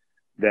side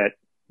that,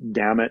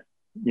 damn it,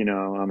 you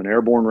know, I'm an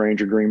airborne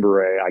ranger, Green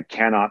Beret. I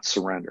cannot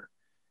surrender.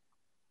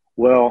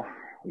 Well,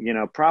 you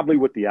know, probably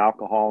with the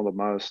alcohol the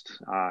most,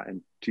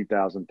 in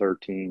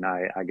 2013,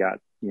 I got,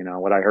 you know,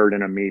 what I heard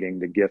in a meeting,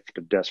 the gift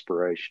of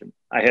desperation.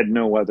 I had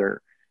no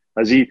other,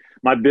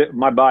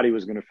 my body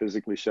was going to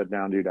physically shut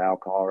down due to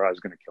alcohol, or I was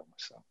going to kill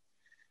myself.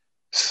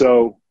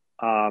 So,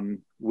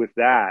 with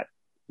that,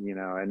 you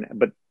know,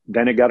 but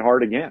then it got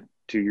hard again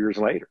 2 years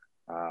later.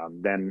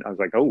 Then I was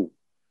like, oh,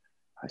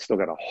 I still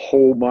got a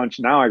whole bunch.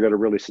 Now I got to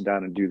really sit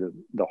down and do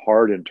the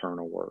hard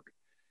internal work.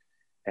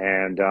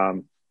 And,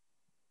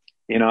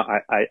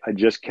 I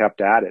just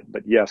kept at it.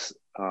 But yes,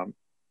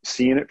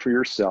 seeing it for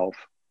yourself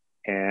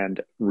and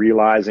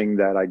realizing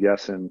that, I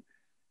guess,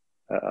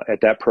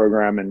 at that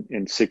program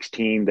in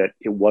 16, that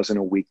it wasn't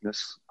a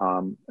weakness.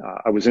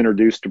 I was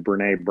introduced to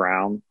Brene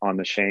Brown on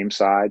the shame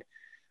side,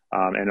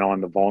 and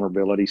on the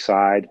vulnerability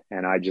side.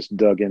 And I just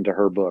dug into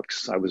her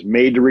books. I was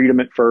made to read them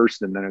at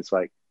first. And then it's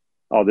like,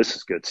 oh, this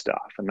is good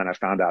stuff. And then I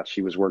found out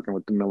she was working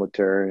with the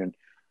military and,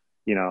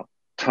 you know,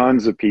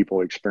 tons of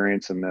people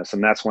experiencing this.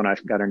 And that's when I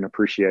got an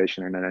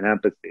appreciation and an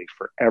empathy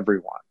for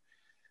everyone.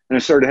 And I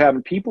started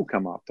having people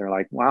come up. They're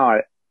like, wow,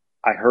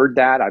 I heard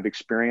that. I've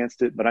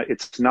experienced it, but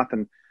it's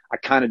nothing. I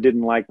kind of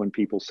didn't like when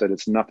people said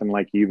it's nothing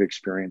like you've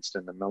experienced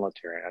in the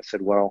military. I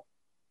said, well,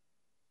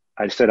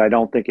 I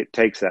don't think it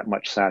takes that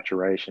much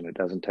saturation. It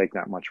doesn't take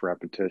that much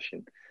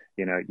repetition.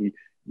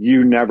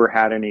 You never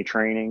had any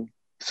training.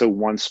 So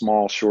one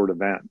small short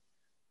event,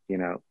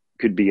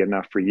 could be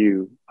enough for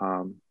you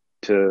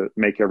to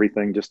make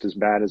everything just as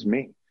bad as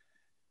me.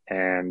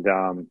 And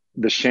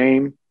the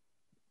shame,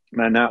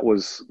 man, that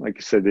was, like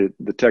I said,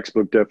 the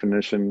textbook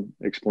definition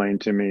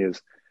explained to me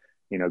is,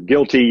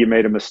 guilty, you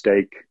made a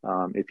mistake.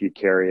 If you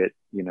carry it,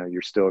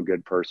 you're still a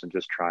good person.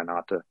 Just try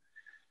not to.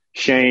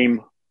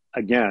 Shame,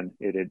 again,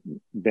 it had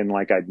been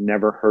like I'd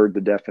never heard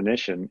the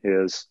definition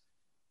is,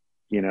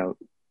 you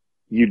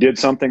did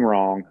something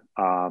wrong,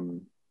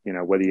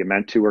 whether you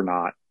meant to or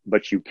not,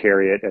 but you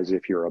carry it as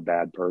if you're a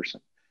bad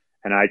person.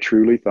 And I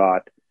truly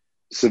thought,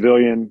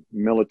 civilian,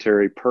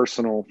 military,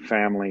 personal,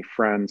 family,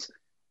 friends,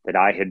 that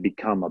I had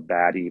become a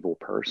bad, evil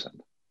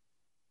person.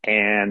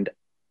 And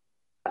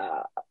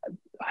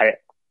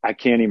I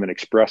can't even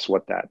express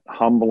what that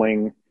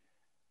humbling,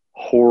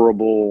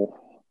 horrible,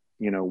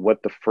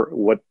 what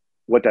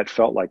that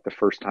felt like the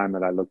first time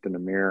that I looked in the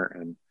mirror.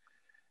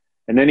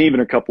 And then even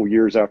a couple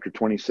years after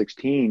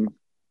 2016,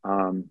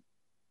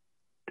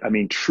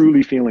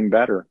 truly feeling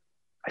better,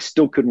 I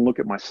still couldn't look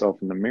at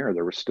myself in the mirror.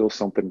 There was still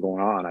something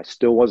going on. I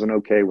still wasn't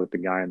okay with the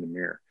guy in the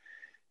mirror.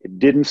 It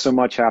didn't so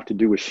much have to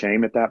do with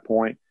shame at that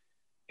point.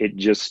 It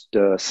just,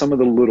 some of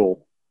the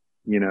little,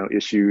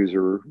 issues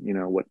or,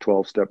 what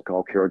 12-step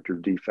call character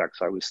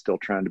defects. I was still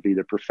trying to be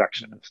the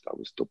perfectionist. I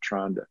was still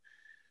trying to,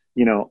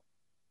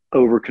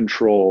 over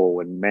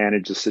control and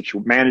manage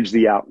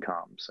the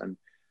outcomes. And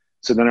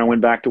so then I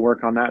went back to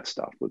work on that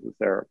stuff with the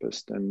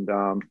therapist and,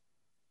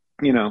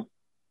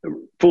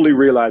 fully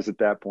realized at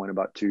that point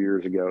about 2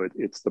 years ago,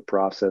 it's the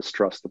process,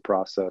 trust the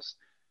process.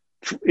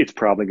 It's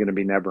probably going to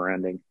be never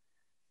ending,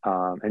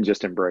 and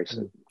just embrace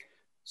it.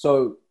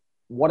 So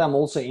what I'm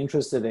also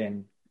interested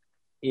in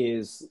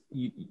is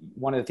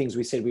one of the things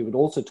we said we would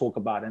also talk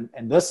about,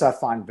 and this I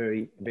find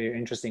very, very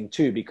interesting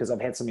too, because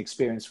I've had some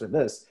experience with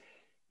this,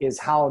 is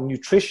how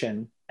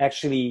nutrition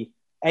actually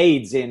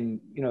aids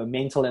in,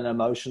 mental and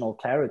emotional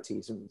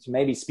clarity. So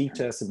maybe speak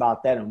to us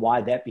about that and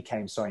why that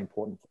became so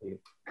important for you.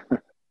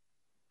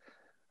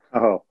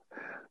 Oh,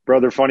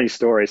 brother, funny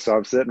story. So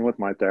I'm sitting with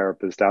my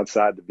therapist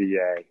outside the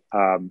VA,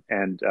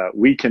 and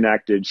we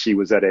connected. She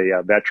was at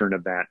a veteran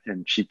event,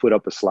 and she put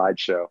up a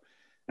slideshow.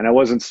 And I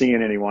wasn't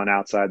seeing anyone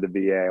outside the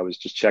VA. I was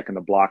just checking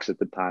the blocks at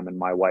the time, and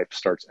my wife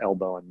starts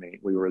elbowing me.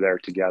 We were there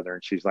together,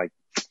 and she's like,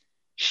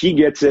 she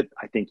gets it.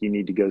 I think you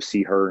need to go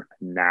see her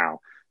now.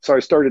 So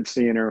I started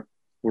seeing her.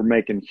 We're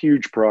making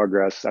huge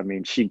progress.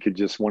 She could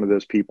just one of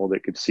those people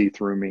that could see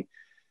through me.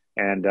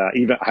 And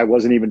even I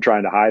wasn't even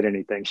trying to hide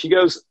anything. She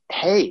goes,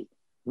 hey,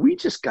 we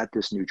just got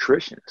this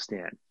nutritionist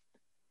in.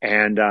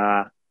 And,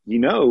 I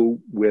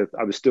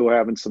was still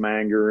having some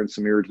anger and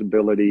some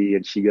irritability.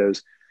 And she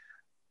goes,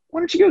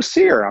 why don't you go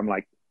see her? I'm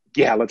like,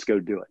 yeah, let's go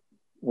do it.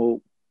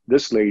 Well,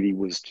 this lady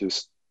was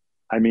just,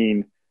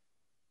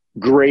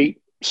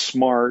 great,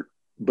 smart,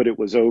 but it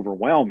was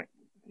overwhelming.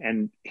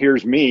 And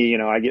here's me,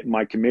 I get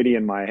my committee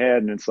in my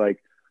head and it's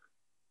like,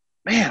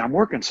 man, I'm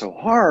working so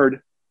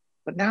hard,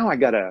 but now I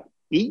got to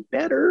eat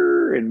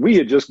better. And we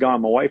had just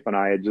gone, my wife and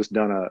I had just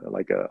done a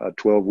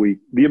 12-week,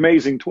 the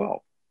Amazing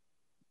 12.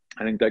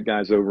 I think that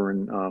guy's over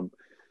in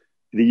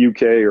the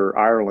UK or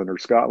Ireland or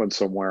Scotland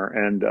somewhere.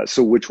 And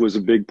so, which was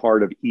a big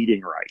part of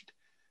eating right.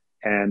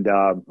 And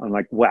I'm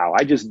like, wow,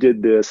 I just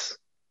did this.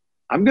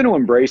 I'm going to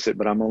embrace it,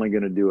 but I'm only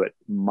going to do it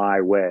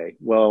my way.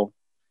 Well,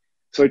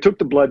 so I took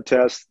the blood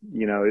test.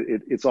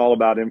 It's all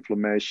about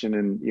inflammation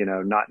and,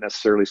 not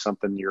necessarily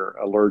something you're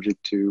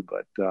allergic to,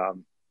 but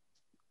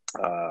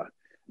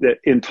the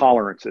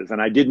intolerances.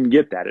 And I didn't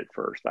get that at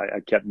first. I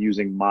kept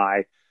using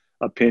my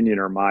opinion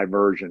or my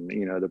version,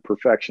 the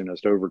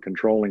perfectionist, over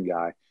controlling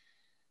guy.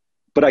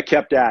 But I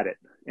kept at it.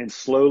 And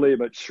slowly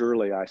but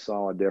surely I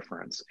saw a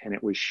difference. And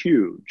it was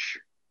huge.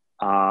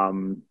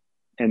 And,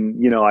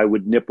 I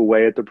would nip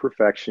away at the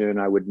perfection.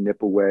 I would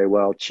nip away,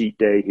 well, cheat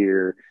day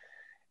here.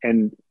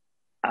 And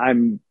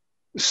I'm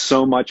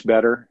so much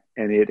better.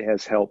 And it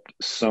has helped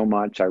so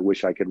much. I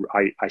wish I could,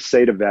 I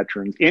say to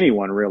veterans,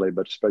 anyone really,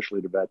 but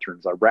especially to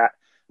veterans, I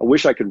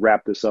wish I could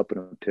wrap this up in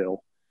a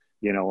pill,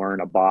 or in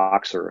a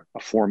box or a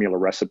formula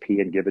recipe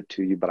and give it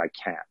to you, but I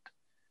can't.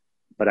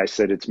 But I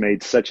said, it's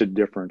made such a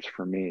difference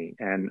for me.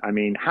 And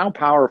how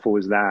powerful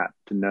is that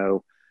to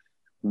know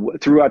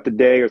throughout the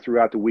day or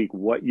throughout the week,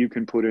 what you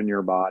can put in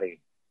your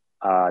body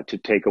to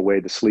take away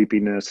the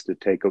sleepiness,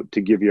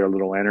 to give you a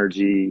little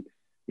energy,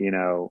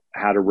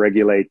 how to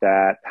regulate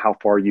that, how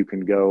far you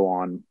can go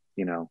on,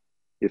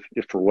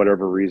 if for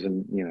whatever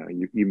reason,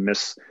 you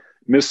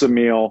miss a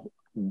meal,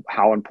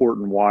 how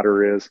important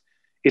water is.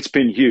 It's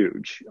been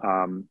huge.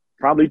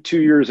 Probably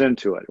 2 years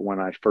into it when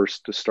I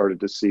first started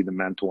to see the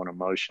mental and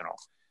emotional.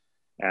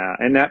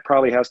 And that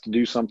probably has to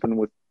do something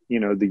with,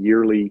 the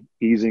yearly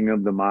easing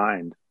of the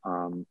mind.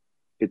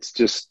 It's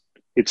just,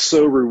 it's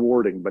so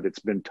rewarding, but it's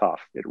been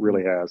tough. It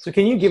really has. So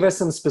can you give us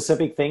some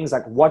specific things?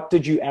 Like, what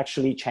did you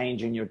actually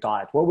change in your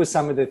diet? What were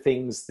some of the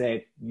things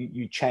that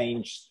you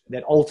changed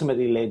that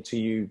ultimately led to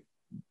you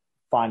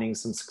finding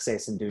some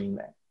success in doing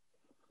that?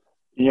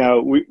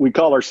 We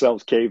call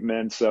ourselves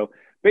cavemen. So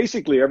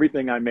basically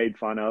everything I made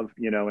fun of,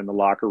 in the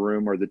locker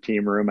room or the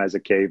team room as a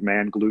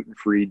caveman,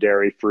 gluten-free,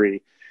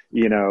 dairy-free,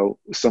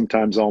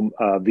 sometimes I'm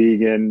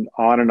vegan,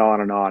 on and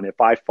on and on.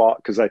 If I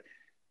fought,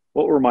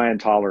 what were my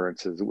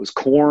intolerances? It was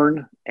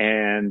corn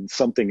and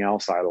something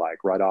else I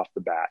like right off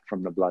the bat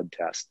from the blood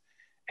test.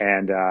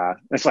 And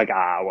it's like,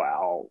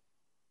 well,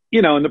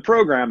 and the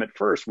program at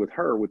first with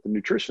the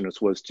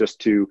nutritionist was just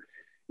to,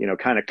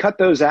 kind of cut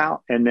those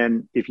out. And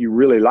then if you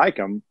really like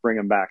them, bring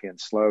them back in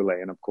slowly.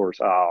 And of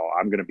course,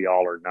 I'm going to be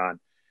all or none.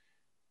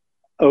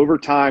 Over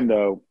time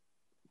though,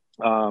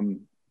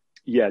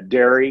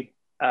 dairy,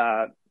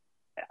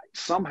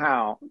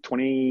 somehow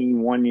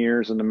 21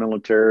 years in the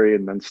military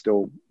and then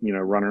still,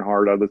 running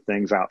hard other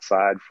things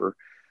outside for,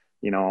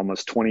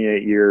 almost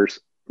 28 years,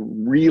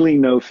 really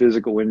no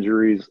physical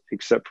injuries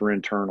except for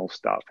internal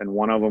stuff. And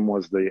one of them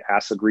was the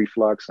acid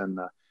reflux. And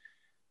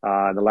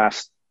the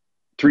last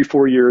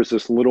 3-4 years,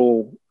 this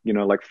little,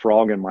 like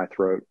frog in my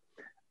throat,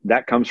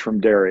 that comes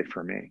from dairy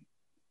for me.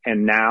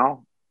 And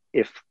now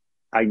if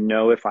I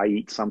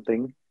eat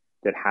something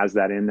that has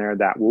that in there,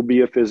 that will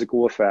be a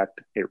physical effect.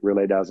 It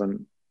really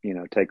doesn't,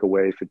 take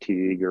away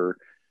fatigue or,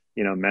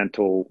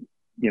 mental,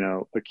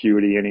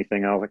 acuity,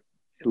 anything else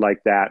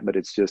like that. But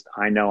it's just,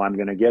 I know I'm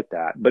going to get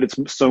that, but it's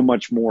so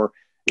much more,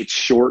 it's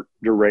short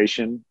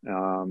duration.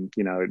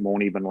 It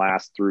won't even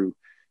last through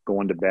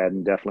going to bed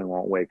and definitely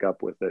won't wake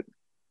up with it.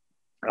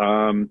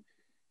 It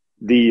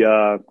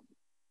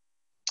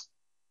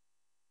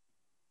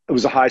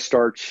was a high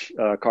starch,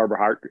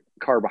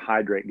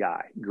 carbohydrate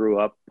guy. Grew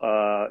up,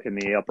 in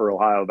the upper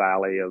Ohio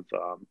Valley of,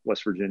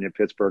 West Virginia,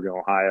 Pittsburgh, and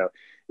Ohio,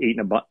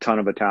 eating a ton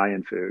of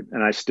Italian food.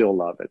 And I still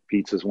love it.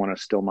 Pizza's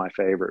still my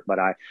favorite, but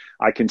I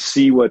can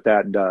see what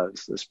that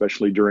does,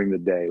 especially during the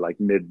day, like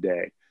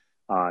midday,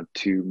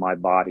 to my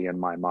body and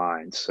my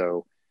mind.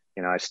 So,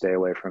 I stay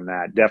away from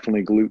that.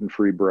 Definitely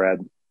gluten-free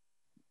bread.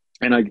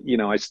 And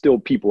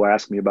people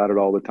ask me about it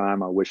all the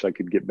time. I wish I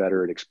could get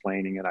better at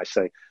explaining it. I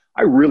say,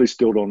 I really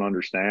still don't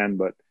understand,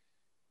 but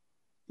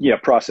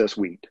processed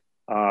wheat.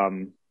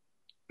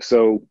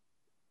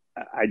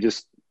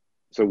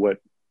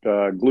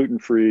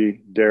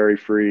 Gluten-free,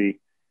 dairy-free,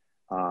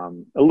 a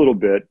little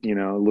bit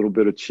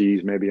of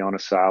cheese, maybe on a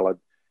salad,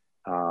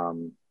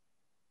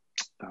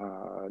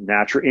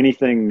 natural,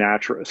 anything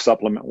natural,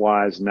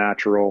 supplement-wise,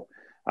 natural.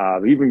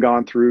 I've even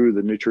gone through,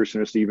 the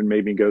nutritionist even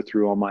made me go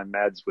through all my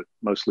meds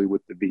mostly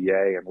with the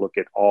VA and look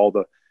at all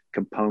the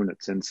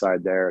components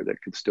inside there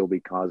that could still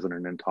be causing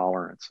an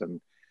intolerance. And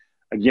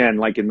again,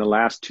 like in the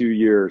last 2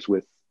 years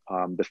with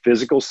the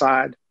physical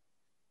side,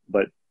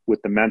 but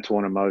with the mental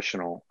and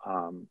emotional,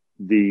 I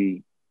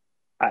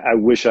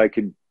wish I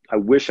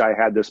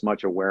had this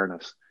much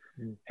awareness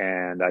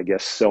and I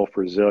guess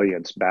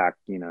self-resilience back,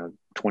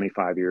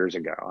 25 years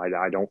ago.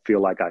 I don't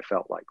feel like I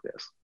felt like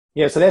this.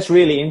 Yeah, so that's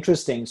really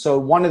interesting. So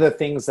one of the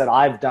things that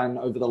I've done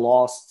over the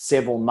last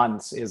several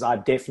months is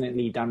I've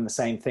definitely done the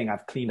same thing.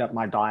 I've cleaned up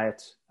my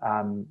diet.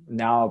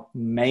 Now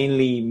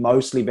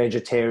mostly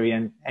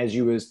vegetarian, as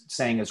you were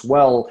saying as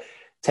well,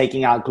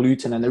 taking out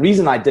gluten. And the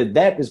reason I did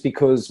that is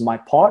because my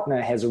partner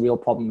has a real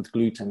problem with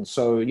gluten.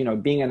 So,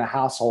 being in a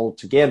household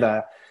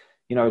together,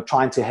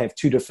 trying to have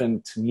 2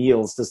 different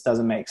meals, this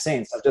doesn't make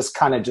sense. I've just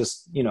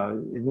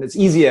it's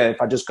easier if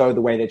I just go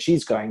the way that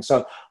she's going.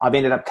 So I've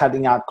ended up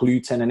cutting out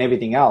gluten and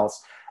everything else.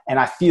 And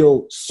I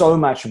feel so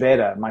much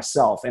better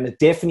myself. And it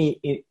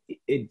definitely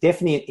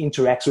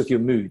interacts with your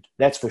mood.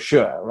 That's for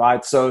sure.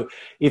 Right. So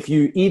if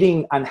you're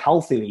eating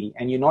unhealthily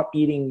and you're not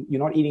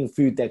eating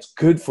food that's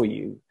good for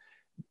you,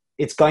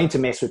 it's going to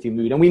mess with your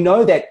mood. And we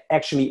know that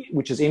actually,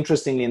 which is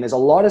interestingly, and there's a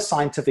lot of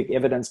scientific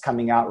evidence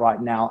coming out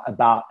right now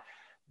about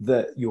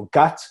your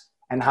gut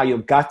and how your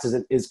gut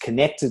is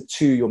connected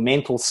to your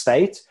mental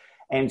state.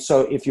 And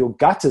so if your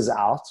gut is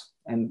out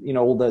and,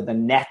 all the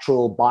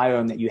natural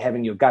biome that you have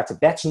in your gut, if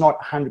that's not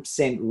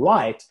 100%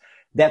 right,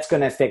 that's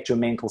going to affect your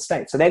mental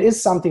state. So that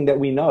is something that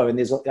we know. And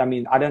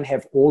I don't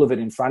have all of it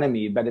in front of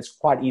me, but it's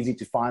quite easy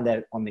to find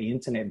that on the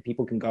internet and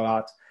people can go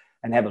out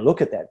and have a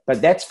look at that. But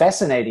that's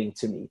fascinating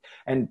to me.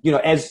 And,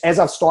 as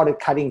I've started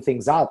cutting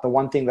things out, the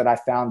one thing that I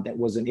found that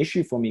was an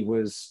issue for me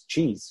was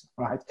cheese,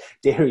 right?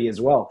 Dairy as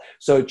well.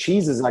 So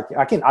cheese is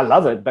I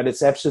love it, but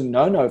it's absolutely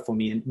no for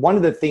me. And one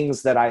of the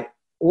things that I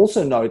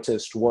also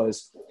noticed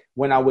was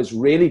when I was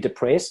really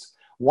depressed,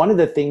 one of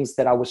the things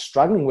that I was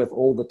struggling with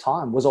all the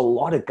time was a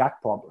lot of gut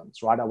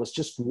problems, right? I was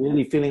just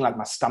really feeling like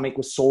my stomach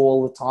was sore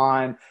all the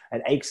time,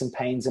 and aches and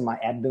pains in my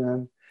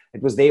abdomen.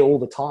 It was there all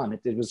the time.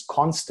 It was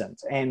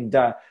constant. And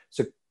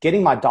so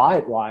getting my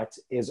diet right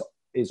is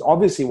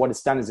obviously what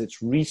it's done is it's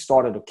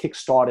restarted or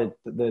kickstarted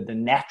the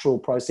natural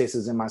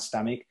processes in my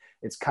stomach.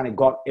 It's kind of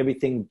got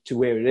everything to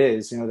where it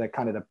is. The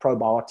kind of the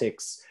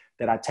probiotics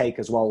that I take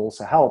as well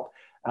also help.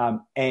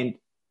 And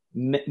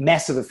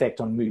massive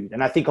effect on mood.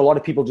 And I think a lot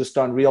of people just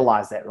don't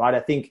realize that, right? I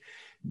think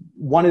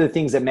one of the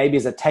things that maybe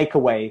is a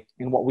takeaway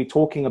in what we're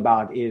talking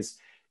about is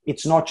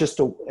it's not just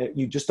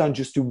you just don't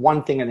just do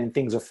one thing and then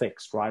things are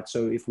fixed, right?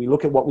 So if we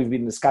look at what we've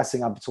been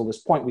discussing up until this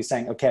point, we're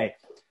saying, okay,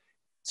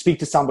 speak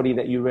to somebody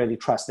that you really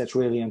trust. That's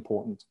really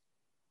important.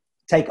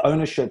 Take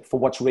ownership for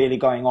what's really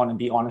going on and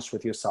be honest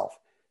with yourself.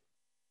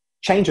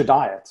 Change your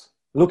diet.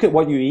 Look at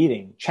what you're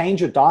eating.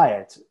 Change your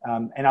diet.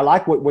 And I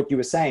like what you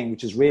were saying,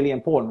 which is really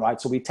important,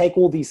 right? So we take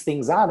all these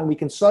things out and we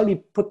can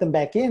slowly put them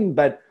back in,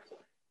 but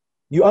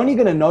you're only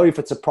going to know if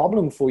it's a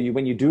problem for you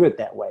when you do it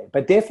that way.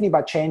 But definitely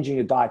by changing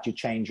your diet, you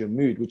change your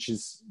mood, which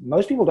is,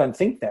 most people don't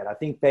think that. I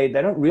think they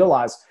don't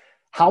realize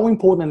how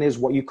important it is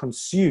what you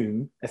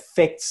consume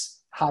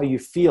affects how you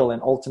feel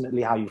and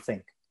ultimately how you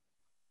think.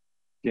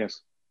 Yes,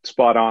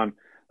 spot on.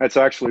 That's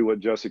actually what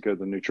Jessica,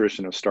 the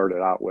nutritionist,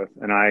 started out with.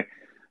 And I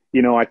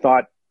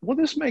thought, well,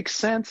 this makes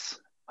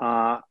sense.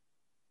 And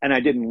I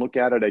didn't look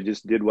at it. I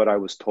just did what I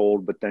was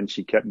told. But then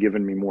she kept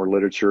giving me more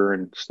literature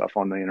and stuff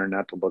on the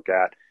internet to look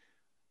at.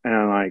 And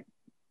I'm like,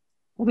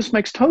 well, this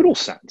makes total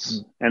sense.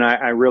 Mm-hmm. And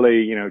I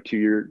really,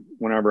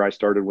 whenever I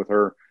started with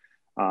her,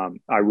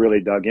 I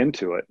really dug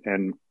into it.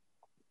 And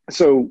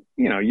so,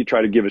 you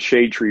try to give a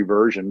shade tree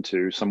version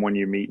to someone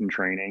you meet in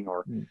training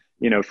or,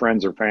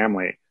 friends or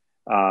family,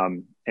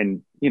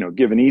 and,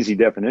 give an easy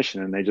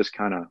definition. And they just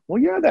kind of,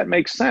 well, yeah, that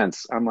makes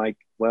sense. I'm like,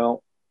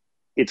 well,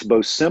 it's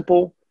both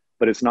simple,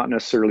 but it's not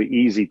necessarily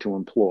easy to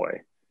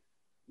employ.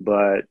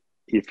 But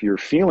if you're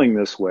feeling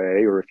this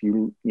way, or if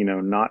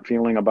not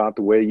feeling about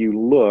the way you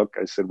look,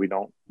 I said,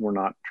 we're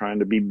not trying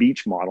to be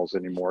beach models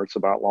anymore. It's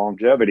about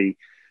longevity.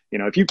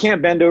 If you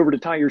can't bend over to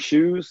tie your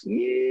shoes,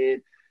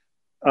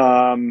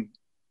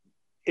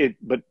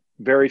 but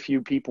very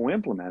few people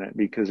implement it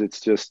because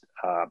it's just,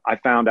 I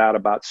found out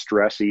about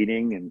stress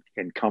eating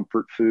and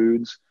comfort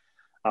foods.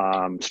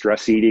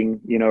 Stress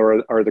eating,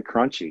 are the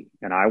crunchy,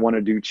 and I want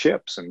to do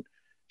chips. And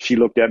she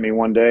looked at me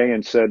one day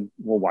and said,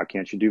 well, why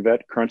can't you do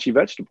crunchy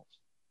vegetables?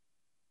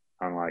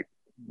 I'm like,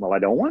 well, I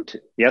don't want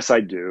to. Yes, I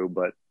do,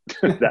 but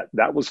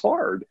that was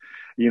hard.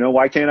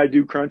 Why can't I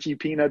do crunchy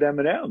peanut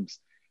M&Ms?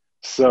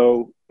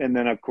 So, and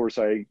then of course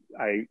I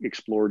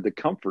explored the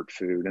comfort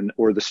food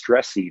or the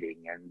stress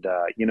eating. And,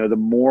 the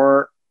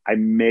more I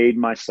made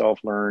myself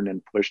learn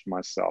and pushed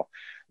myself,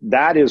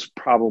 that is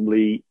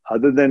probably,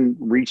 other than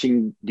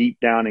reaching deep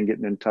down and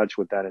getting in touch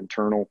with that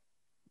internal,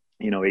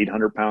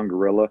 800-pound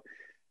gorilla,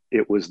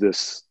 it was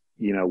this,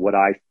 what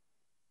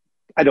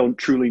I don't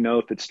truly know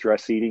if it's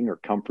stress eating or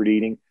comfort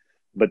eating,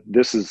 but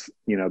this has,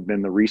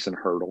 been the recent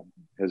hurdle,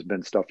 has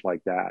been stuff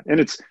like that. And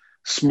it's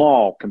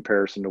small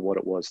comparison to what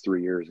it was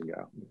 3 years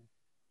ago.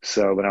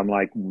 So, but I'm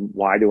like,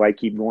 why do I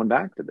keep going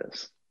back to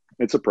this?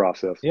 It's a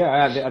process.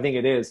 Yeah, I think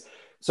it is.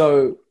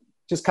 So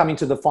just coming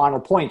to the final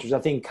point, which I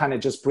think kind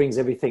of just brings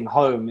everything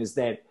home, is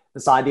that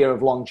this idea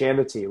of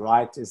longevity,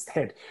 right? Is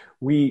that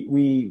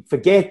we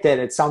forget that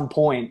at some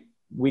point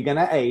we're going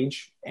to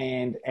age.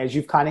 And as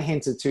you've kind of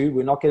hinted to,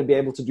 we're not going to be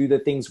able to do the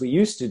things we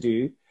used to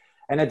do.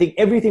 And I think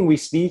everything we're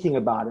speaking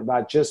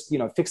about just,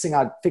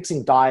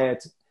 fixing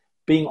diet,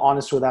 being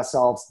honest with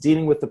ourselves,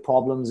 dealing with the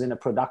problems in a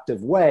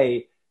productive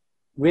way,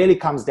 really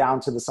comes down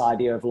to this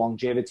idea of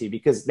longevity,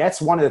 because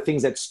that's one of the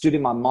things that stood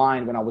in my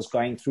mind when I was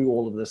going through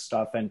all of this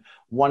stuff. And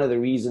one of the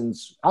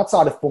reasons,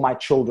 outside of for my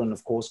children,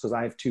 of course, because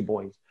I have 2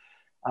 boys,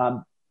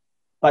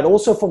 but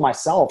also for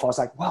myself, I was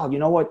like, wow, you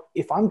know what?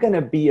 If I'm going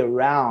to be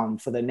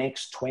around for the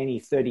next 20,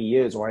 30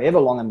 years, or however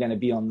long I'm going to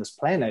be on this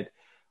planet,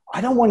 I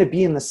don't want to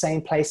be in the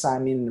same place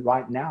I'm in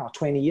right now,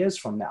 20 years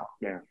from now.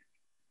 Yeah,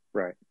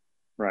 right.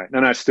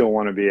 And I still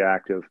want to be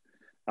active.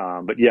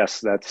 But yes,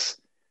 that's,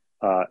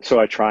 so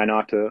I try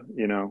not to,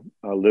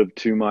 live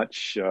too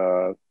much,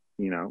 try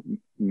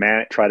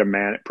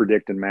to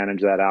predict and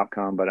manage that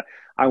outcome, but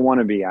I want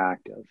to be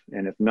active.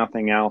 And if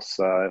nothing else,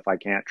 if I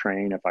can't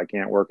train, if I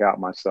can't work out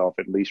myself,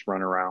 at least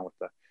run around with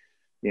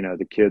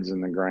the kids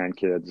and the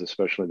grandkids,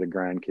 especially the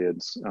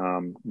grandkids,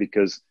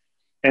 because,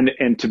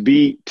 and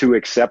to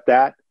accept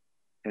that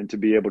and to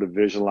be able to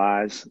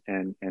visualize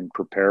and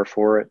prepare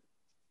for it.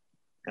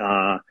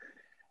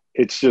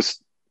 It's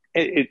just,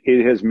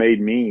 it has made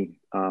me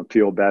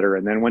feel better.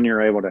 And then when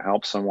you're able to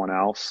help someone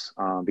else,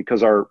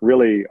 because our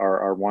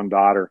one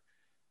daughter,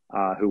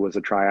 who was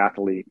a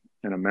triathlete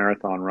and a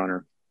marathon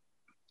runner,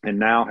 and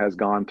now has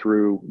gone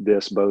through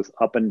this both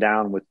up and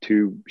down with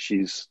 2,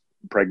 she's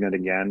pregnant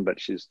again,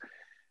 but she's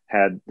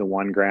had the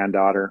one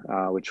granddaughter,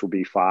 which will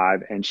be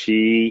 5. And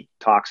she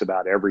talks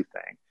about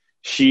everything.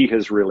 She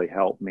has really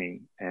helped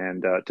me.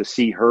 And to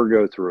see her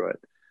go through it,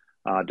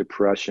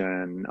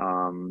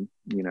 depression,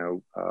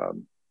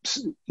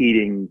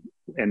 eating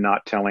and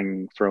not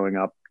throwing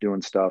up,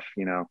 doing stuff,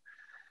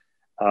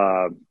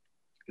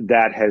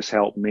 that has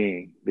helped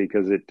me,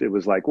 because it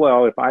was like,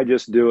 well, if I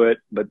just do it,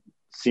 but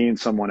seeing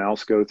someone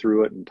else go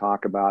through it and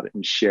talk about it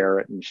and share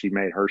it, and she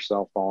made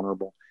herself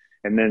vulnerable.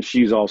 And then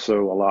she's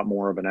also a lot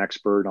more of an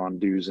expert on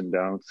do's and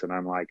don'ts. And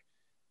I'm like,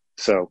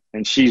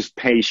 and she's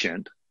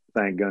patient,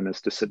 thank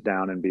goodness, to sit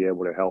down and be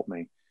able to help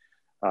me.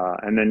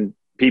 And then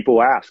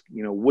people ask,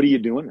 what are you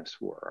doing this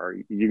for? Are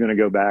you going to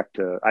go back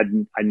to,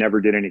 I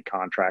never did any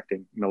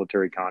contracting,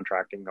 military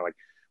contracting. They're like,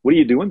 what are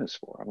you doing this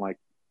for? I'm like,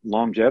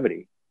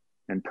 longevity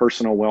and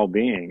personal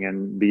well-being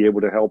and be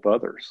able to help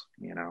others,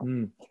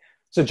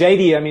 So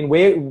JD, I mean,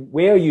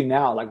 where are you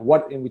now? Like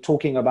and we're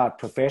talking about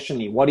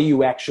professionally, what are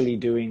you actually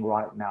doing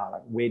right now?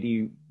 Like where do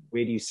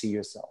you see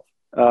yourself?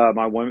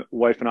 My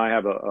wife and I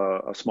have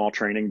a small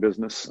training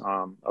business,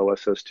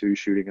 OSS2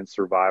 shooting and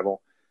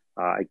survival.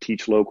 I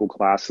teach local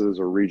classes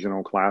or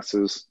regional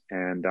classes,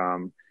 and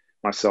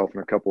myself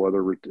and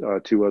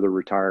two other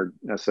retired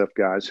SF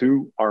guys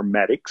who are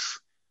medics.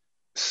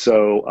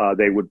 So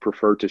they would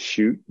prefer to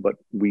shoot, but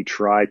we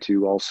try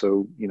to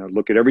also,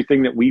 look at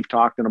everything that we've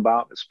talked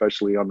about,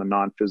 especially on the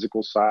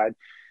non-physical side,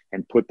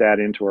 and put that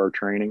into our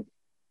training.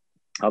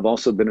 I've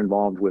also been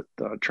involved with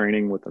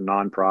training with a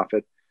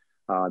nonprofit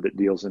that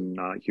deals in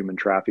human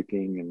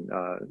trafficking and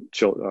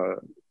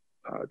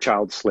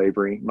child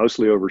slavery,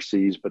 mostly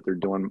overseas, but they're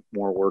doing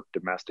more work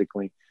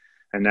domestically,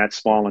 and that's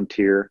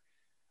volunteer.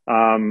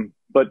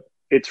 But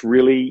it's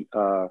really,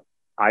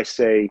 I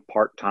say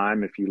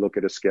part-time. If you look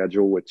at a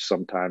schedule, which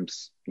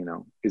sometimes,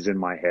 is in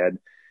my head,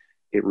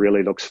 it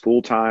really looks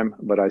full-time.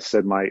 But I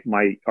said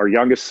our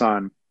youngest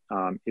son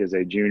is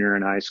a junior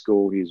in high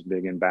school. He's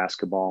big in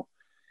basketball,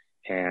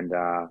 and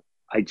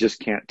I just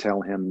can't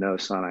tell him, no,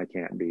 son, I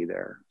can't be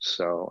there.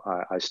 So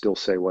I still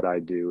say what I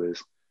do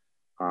is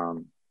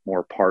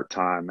more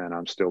part-time, and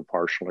I'm still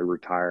partially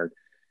retired.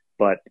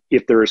 But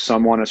if there is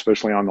someone,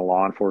 especially on the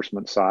law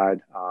enforcement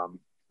side,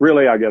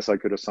 really, I guess I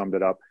could have summed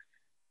it up.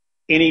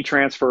 Any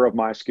transfer of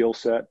my skill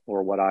set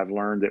or what I've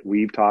learned that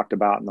we've talked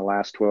about in the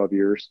last 12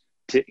 years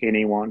to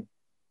anyone,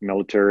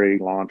 military,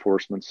 law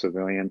enforcement,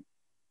 civilian,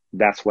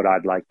 that's what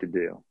I'd like to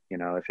do.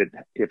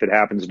 If it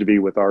happens to be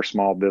with our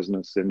small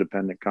business,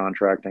 independent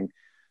contracting,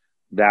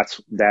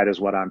 that is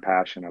what I'm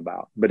passionate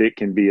about. But it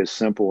can be as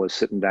simple as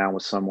sitting down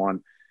with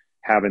someone,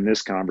 having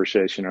this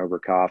conversation over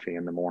coffee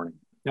in the morning.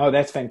 No,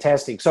 that's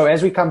fantastic. So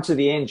as we come to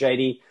the end,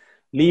 JD,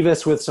 leave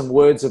us with some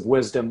words of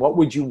wisdom. What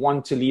would you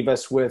want to leave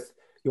us with?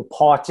 Your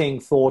parting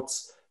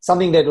thoughts,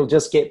 something that will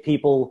just get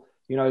people,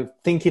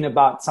 thinking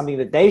about something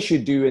that they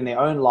should do in their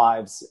own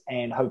lives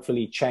and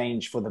hopefully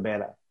change for the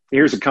better.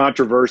 Here's a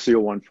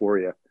controversial one for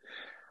you.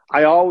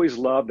 I always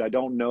loved, I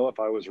don't know if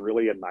I was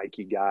really a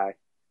Nike guy,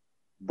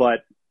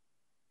 but,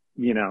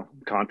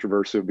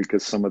 controversial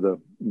because some of the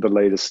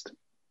latest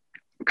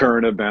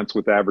current events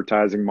with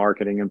advertising,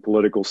 marketing, and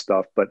political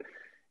stuff, but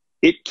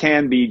it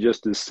can be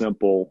just as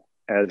simple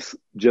as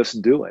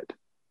just do it.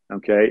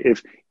 Okay.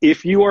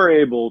 If you are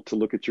able to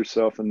look at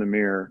yourself in the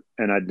mirror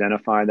and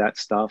identify that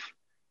stuff,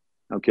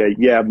 okay.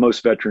 Yeah.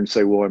 Most veterans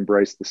say, well,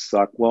 embrace the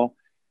suck. Well,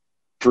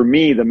 for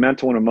me, the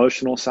mental and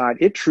emotional side,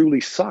 it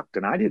truly sucked.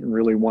 And I didn't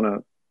really want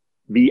to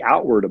be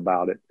outward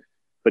about it.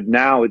 But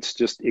now it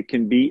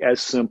can be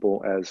as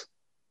simple as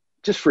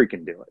just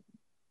freaking do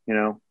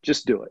it.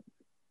 Just do it.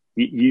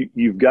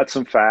 You've got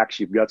some facts,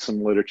 you've got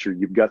some literature,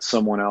 you've got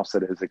someone else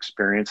that has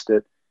experienced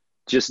it.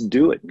 Just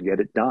do it and get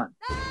it done.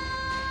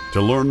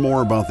 To learn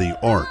more about the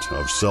art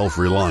of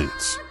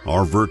self-reliance,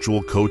 our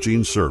virtual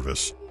coaching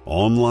service,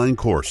 online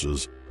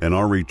courses, and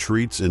our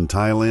retreats in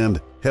Thailand,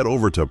 head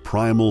over to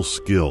Primal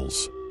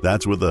Skills.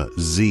 That's with a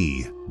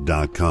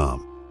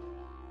Z.com.